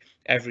see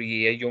every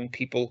year, young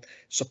people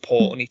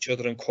supporting each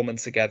other and coming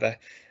together.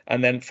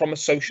 And then from a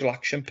social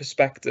action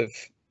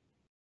perspective,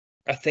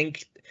 I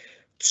think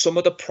some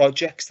of the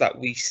projects that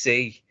we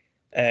see,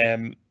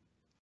 they're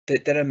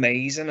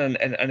amazing,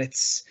 and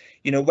it's,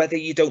 whether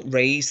you don't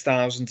raise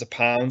thousands of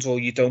pounds or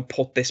you don't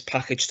put this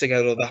package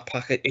together or that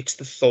package, it's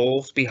the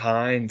thought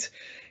behind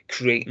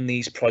creating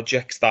these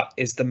projects that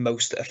is the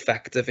most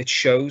effective. It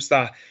shows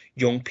that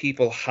young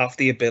people have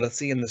the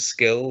ability and the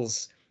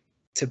skills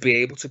to be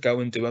able to go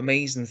and do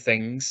amazing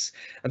things.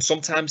 And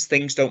sometimes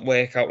things don't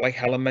work out, like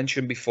Helen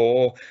mentioned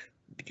before.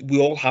 We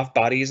all have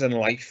barriers in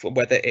life,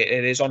 whether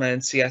it is on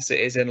NCS, it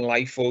is in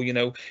life, or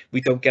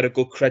we don't get a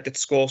good credit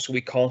score, so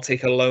we can't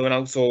take a loan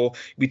out, or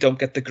we don't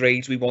get the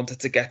grades we wanted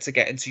to get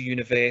into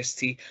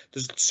university.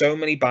 There's so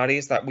many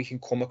barriers that we can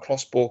come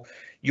across, but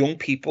young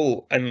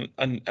people and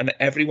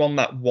everyone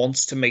that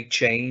wants to make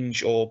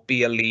change or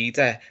be a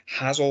leader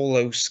has all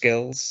those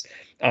skills.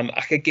 And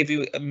I could give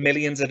you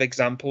millions of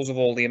examples of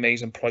all the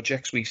amazing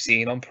projects we've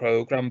seen on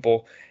programme,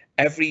 but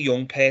every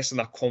young person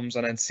that comes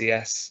on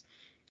NCS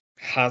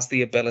has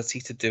the ability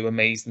to do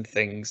amazing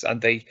things,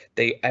 and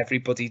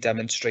everybody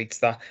demonstrates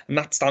that, and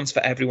that stands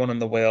for everyone in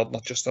the world,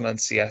 not just on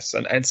NCS.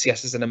 And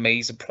NCS is an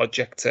amazing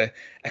project to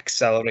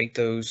accelerate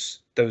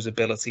those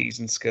abilities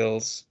and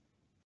skills.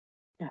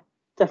 Yeah,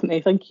 definitely.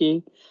 Thank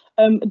you.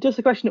 Just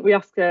a question that we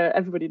ask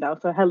everybody now.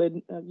 So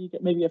Helen, you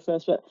get maybe your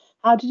first, but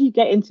how did you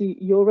get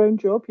into your own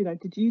job?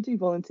 Did you do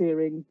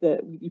volunteering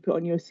that you put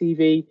on your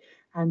CV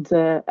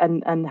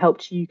and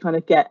helped you kind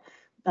of get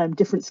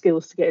different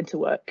skills to get into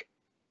work?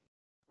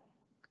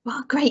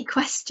 What a great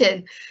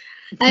question.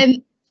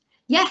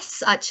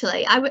 Yes,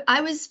 actually,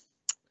 I was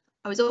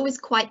always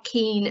quite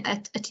keen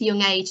at a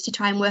young age to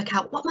try and work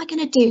out, what am I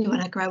going to do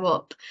when I grow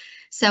up?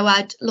 So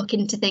I'd look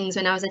into things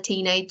when I was a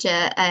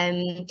teenager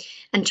and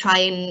try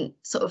and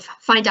sort of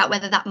find out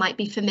whether that might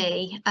be for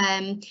me.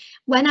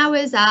 When I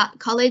was at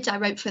college, I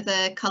wrote for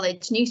the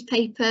college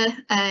newspaper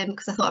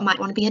because I thought I might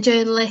want to be a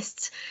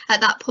journalist at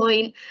that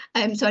point.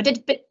 So I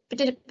did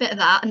did a bit of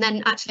that, and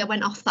then actually I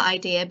went off that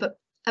idea. But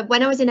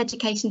when I was in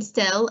education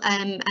still,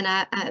 and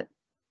I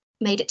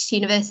made it to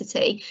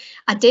university,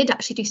 I did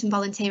actually do some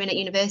volunteering at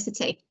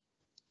university.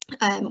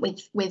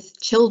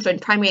 With children,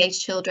 primary age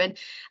children,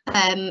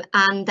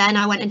 and then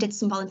I went and did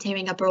some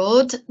volunteering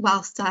abroad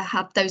whilst I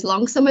had those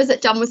long summers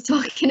that John was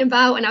talking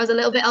about when I was a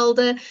little bit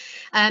older.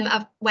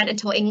 I went and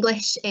taught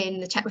English in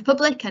the Czech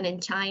Republic and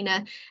in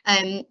China,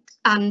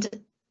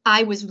 and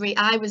I was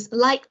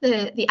like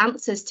the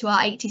answers to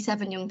our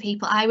 87 young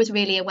people. I was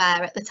really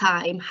aware at the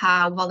time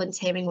how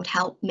volunteering would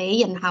help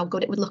me and how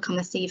good it would look on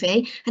my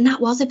CV, and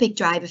that was a big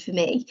driver for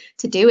me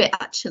to do it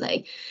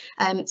actually.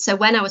 So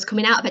when I was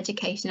coming out of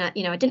education, I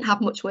didn't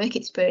have much work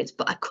experience,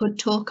 but I could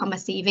talk on my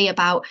CV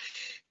about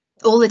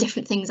all the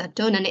different things I'd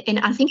done, and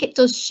I think it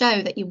does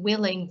show that you're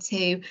willing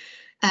to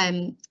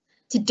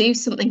do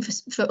something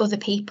for other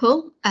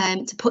people,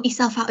 to put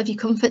yourself out of your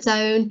comfort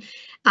zone,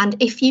 and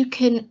if you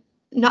can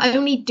not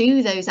only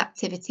do those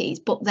activities,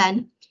 but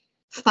then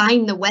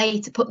find the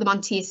way to put them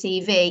onto your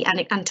CV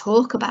and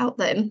talk about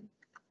them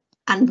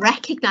and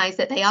recognise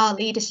that they are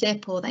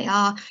leadership or they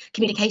are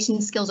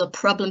communication skills or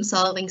problem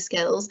solving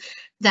skills,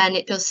 then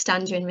it does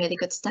stand you in really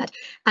good stead.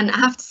 And I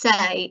have to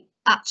say,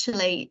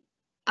 actually,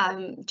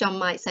 John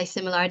might say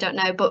similar, I don't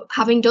know, but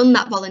having done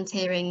that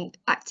volunteering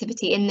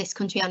activity in this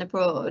country and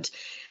abroad,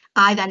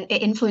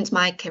 it influenced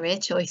my career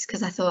choice,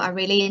 because I thought I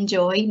really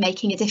enjoy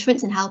making a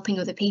difference and helping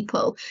other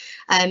people.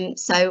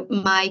 So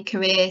my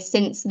career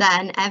since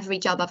then, every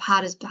job I've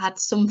had has had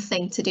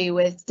something to do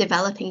with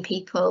developing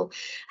people,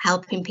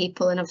 helping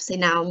people, and obviously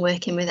now I'm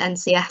working with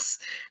NCS.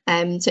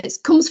 So it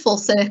comes full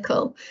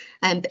circle.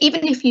 But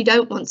even if you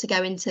don't want to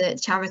go into the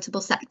charitable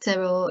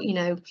sector or,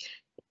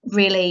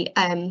 really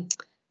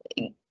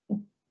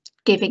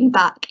giving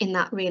back in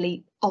that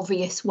really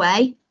obvious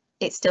way,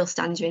 it still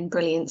stands you in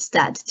brilliant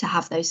stead to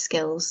have those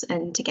skills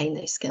and to gain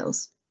those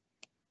skills.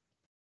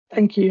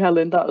 Thank you,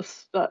 Helen.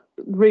 That's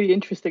really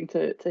interesting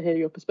to hear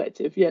your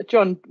perspective. Yeah,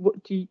 John,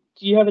 what do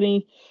you have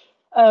any?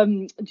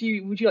 Would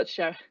you like to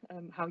share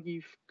how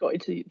you've got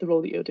into the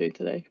role that you're doing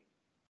today?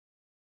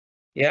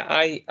 Yeah,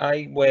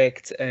 I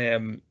worked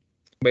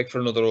for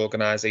another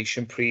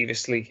organisation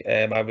previously.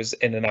 I was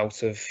in and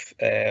out of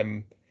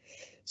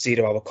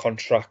 0-hour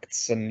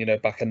contracts,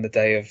 and back in the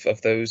day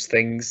of those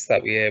things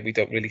that we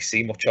don't really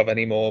see much of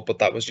anymore. But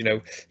that was,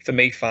 for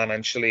me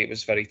financially, it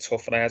was very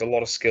tough, and I had a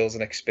lot of skills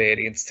and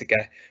experience to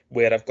get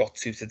where I've got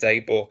to today,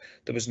 but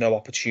there was no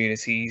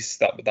opportunities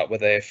that were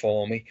there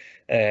for me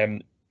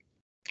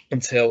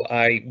until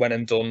I went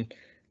and done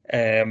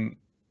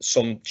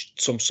some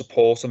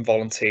support and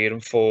volunteering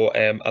for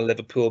a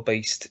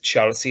Liverpool-based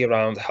charity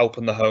around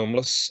helping the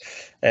homeless,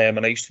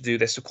 and I used to do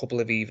this a couple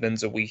of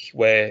evenings a week,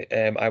 where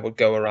I would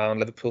go around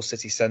Liverpool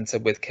city centre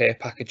with care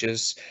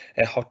packages,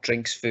 hot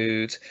drinks,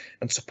 food,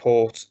 and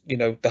support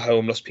the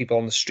homeless people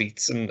on the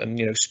streets,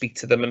 and speak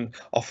to them and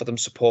offer them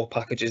support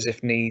packages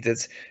if needed,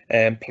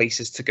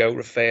 places to go,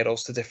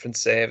 referrals to different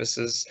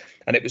services.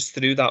 And it was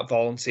through that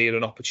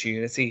volunteering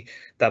opportunity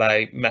that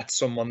I met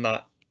someone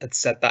that had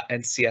said that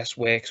NCS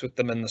works with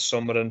them in the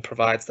summer and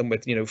provides them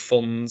with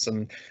funds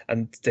and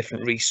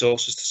different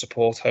resources to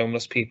support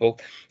homeless people,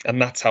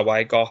 and that's how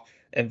I got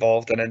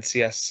involved in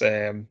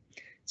NCS.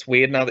 It's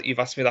weird now that you've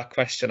asked me that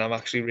question. I'm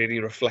actually really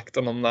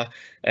reflecting on that,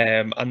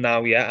 and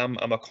now I'm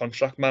a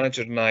contract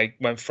manager, and I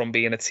went from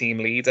being a team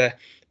leader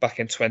back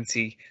in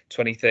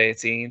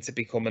 2013 to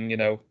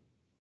becoming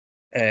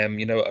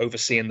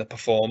overseeing the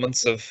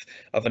performance of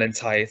an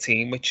entire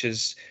team, which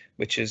is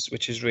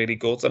really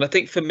good. And I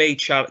think for me,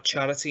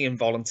 charity and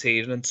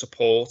volunteering and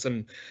support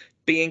and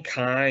being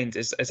kind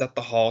is at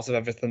the heart of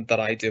everything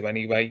that I do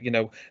anyway.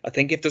 I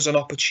think if there's an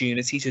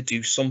opportunity to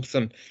do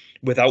something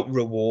without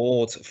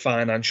reward,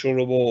 financial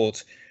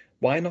reward,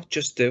 why not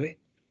just do it?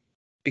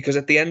 Because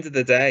at the end of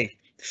the day,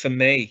 for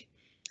me,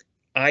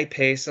 I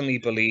personally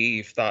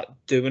believe that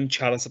doing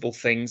charitable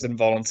things and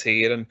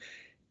volunteering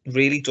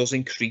really does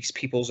increase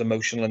people's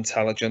emotional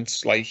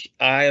intelligence. Like,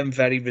 I am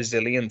very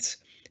resilient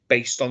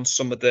based on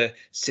some of the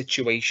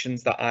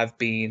situations that I've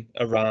been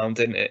around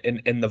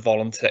in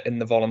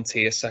the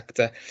volunteer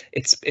sector.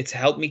 It's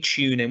helped me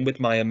tune in with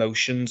my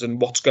emotions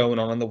and what's going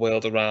on in the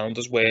world around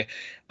us, where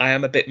I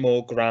am a bit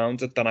more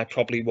grounded than I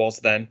probably was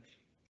then.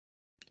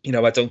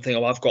 I don't think,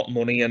 oh, I've got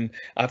money and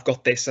I've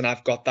got this and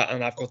I've got that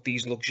and I've got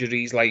these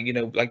luxuries like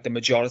the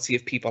majority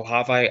of people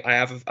have. I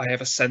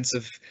have a sense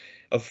of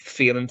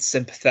feeling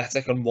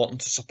sympathetic and wanting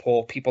to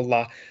support people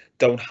that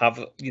don't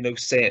have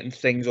certain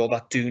things or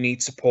that do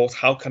need support.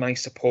 How can I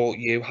support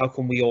you? How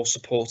can we all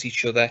support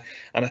each other?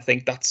 And I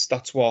think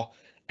that's what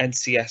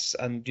NCS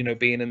and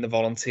being in the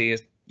volunteer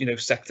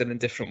sector in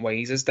different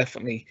ways has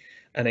definitely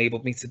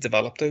enabled me to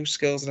develop those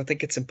skills. And I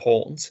think it's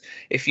important.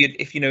 If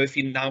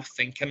you're now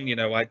thinking,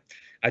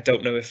 I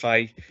don't know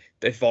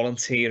if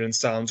volunteering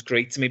sounds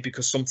great to me,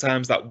 because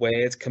sometimes that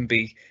word can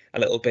be a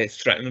little bit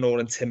threatening or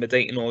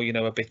intimidating or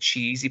a bit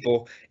cheesy,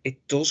 but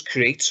it does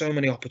create so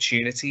many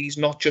opportunities,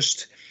 not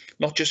just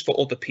for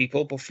other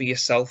people but for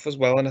yourself as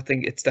well. And I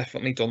think it's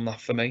definitely done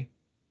that for me.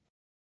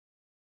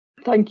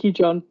 Thank you,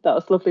 John. That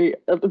was lovely.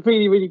 A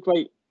really, really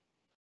great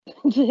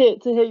to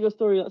hear your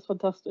story. That's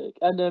fantastic.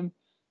 And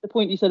the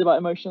point you said about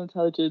emotional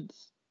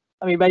intelligence,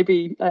 I mean,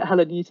 maybe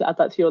Helen, you need to add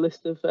that to your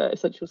list of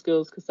essential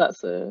skills, because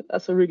that's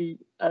a really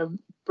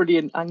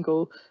brilliant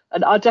angle.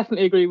 And I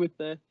definitely agree with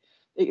the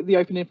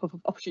opening up of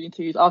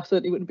opportunities. I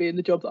certainly wouldn't be in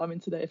the job that I'm in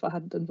today if I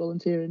hadn't done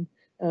volunteering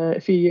a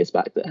few years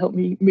back that helped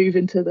me move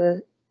into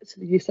the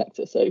youth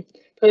sector. So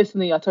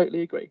personally, I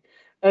totally agree.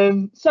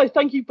 So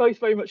thank you both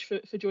very much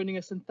for joining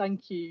us, and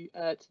thank you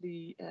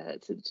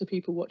to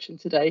people watching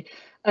today.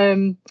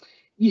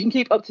 You can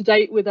keep up to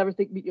date with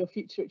everything Meet Your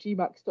Future at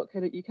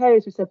gmax.co.uk,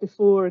 as we said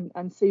before,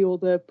 and see all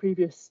the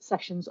previous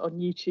sessions on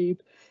YouTube.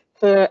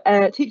 For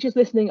teachers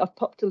listening, I've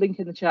popped a link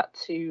in the chat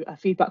to a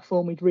feedback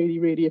form. We'd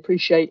really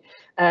appreciate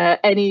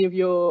any of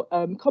your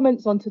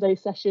comments on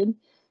today's session.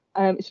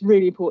 It's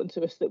really important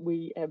to us that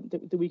we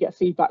get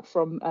feedback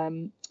from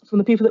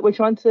the people that we're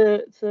trying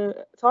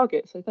to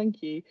target. So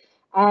thank you.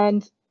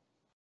 And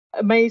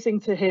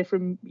amazing to hear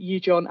from you,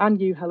 John, and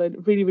you, Helen.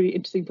 Really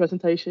interesting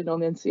presentation on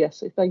the NCS.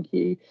 So thank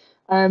you,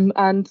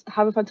 and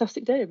have a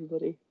fantastic day,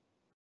 everybody.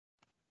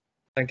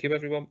 Thank you,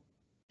 everyone.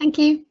 Thank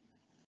you.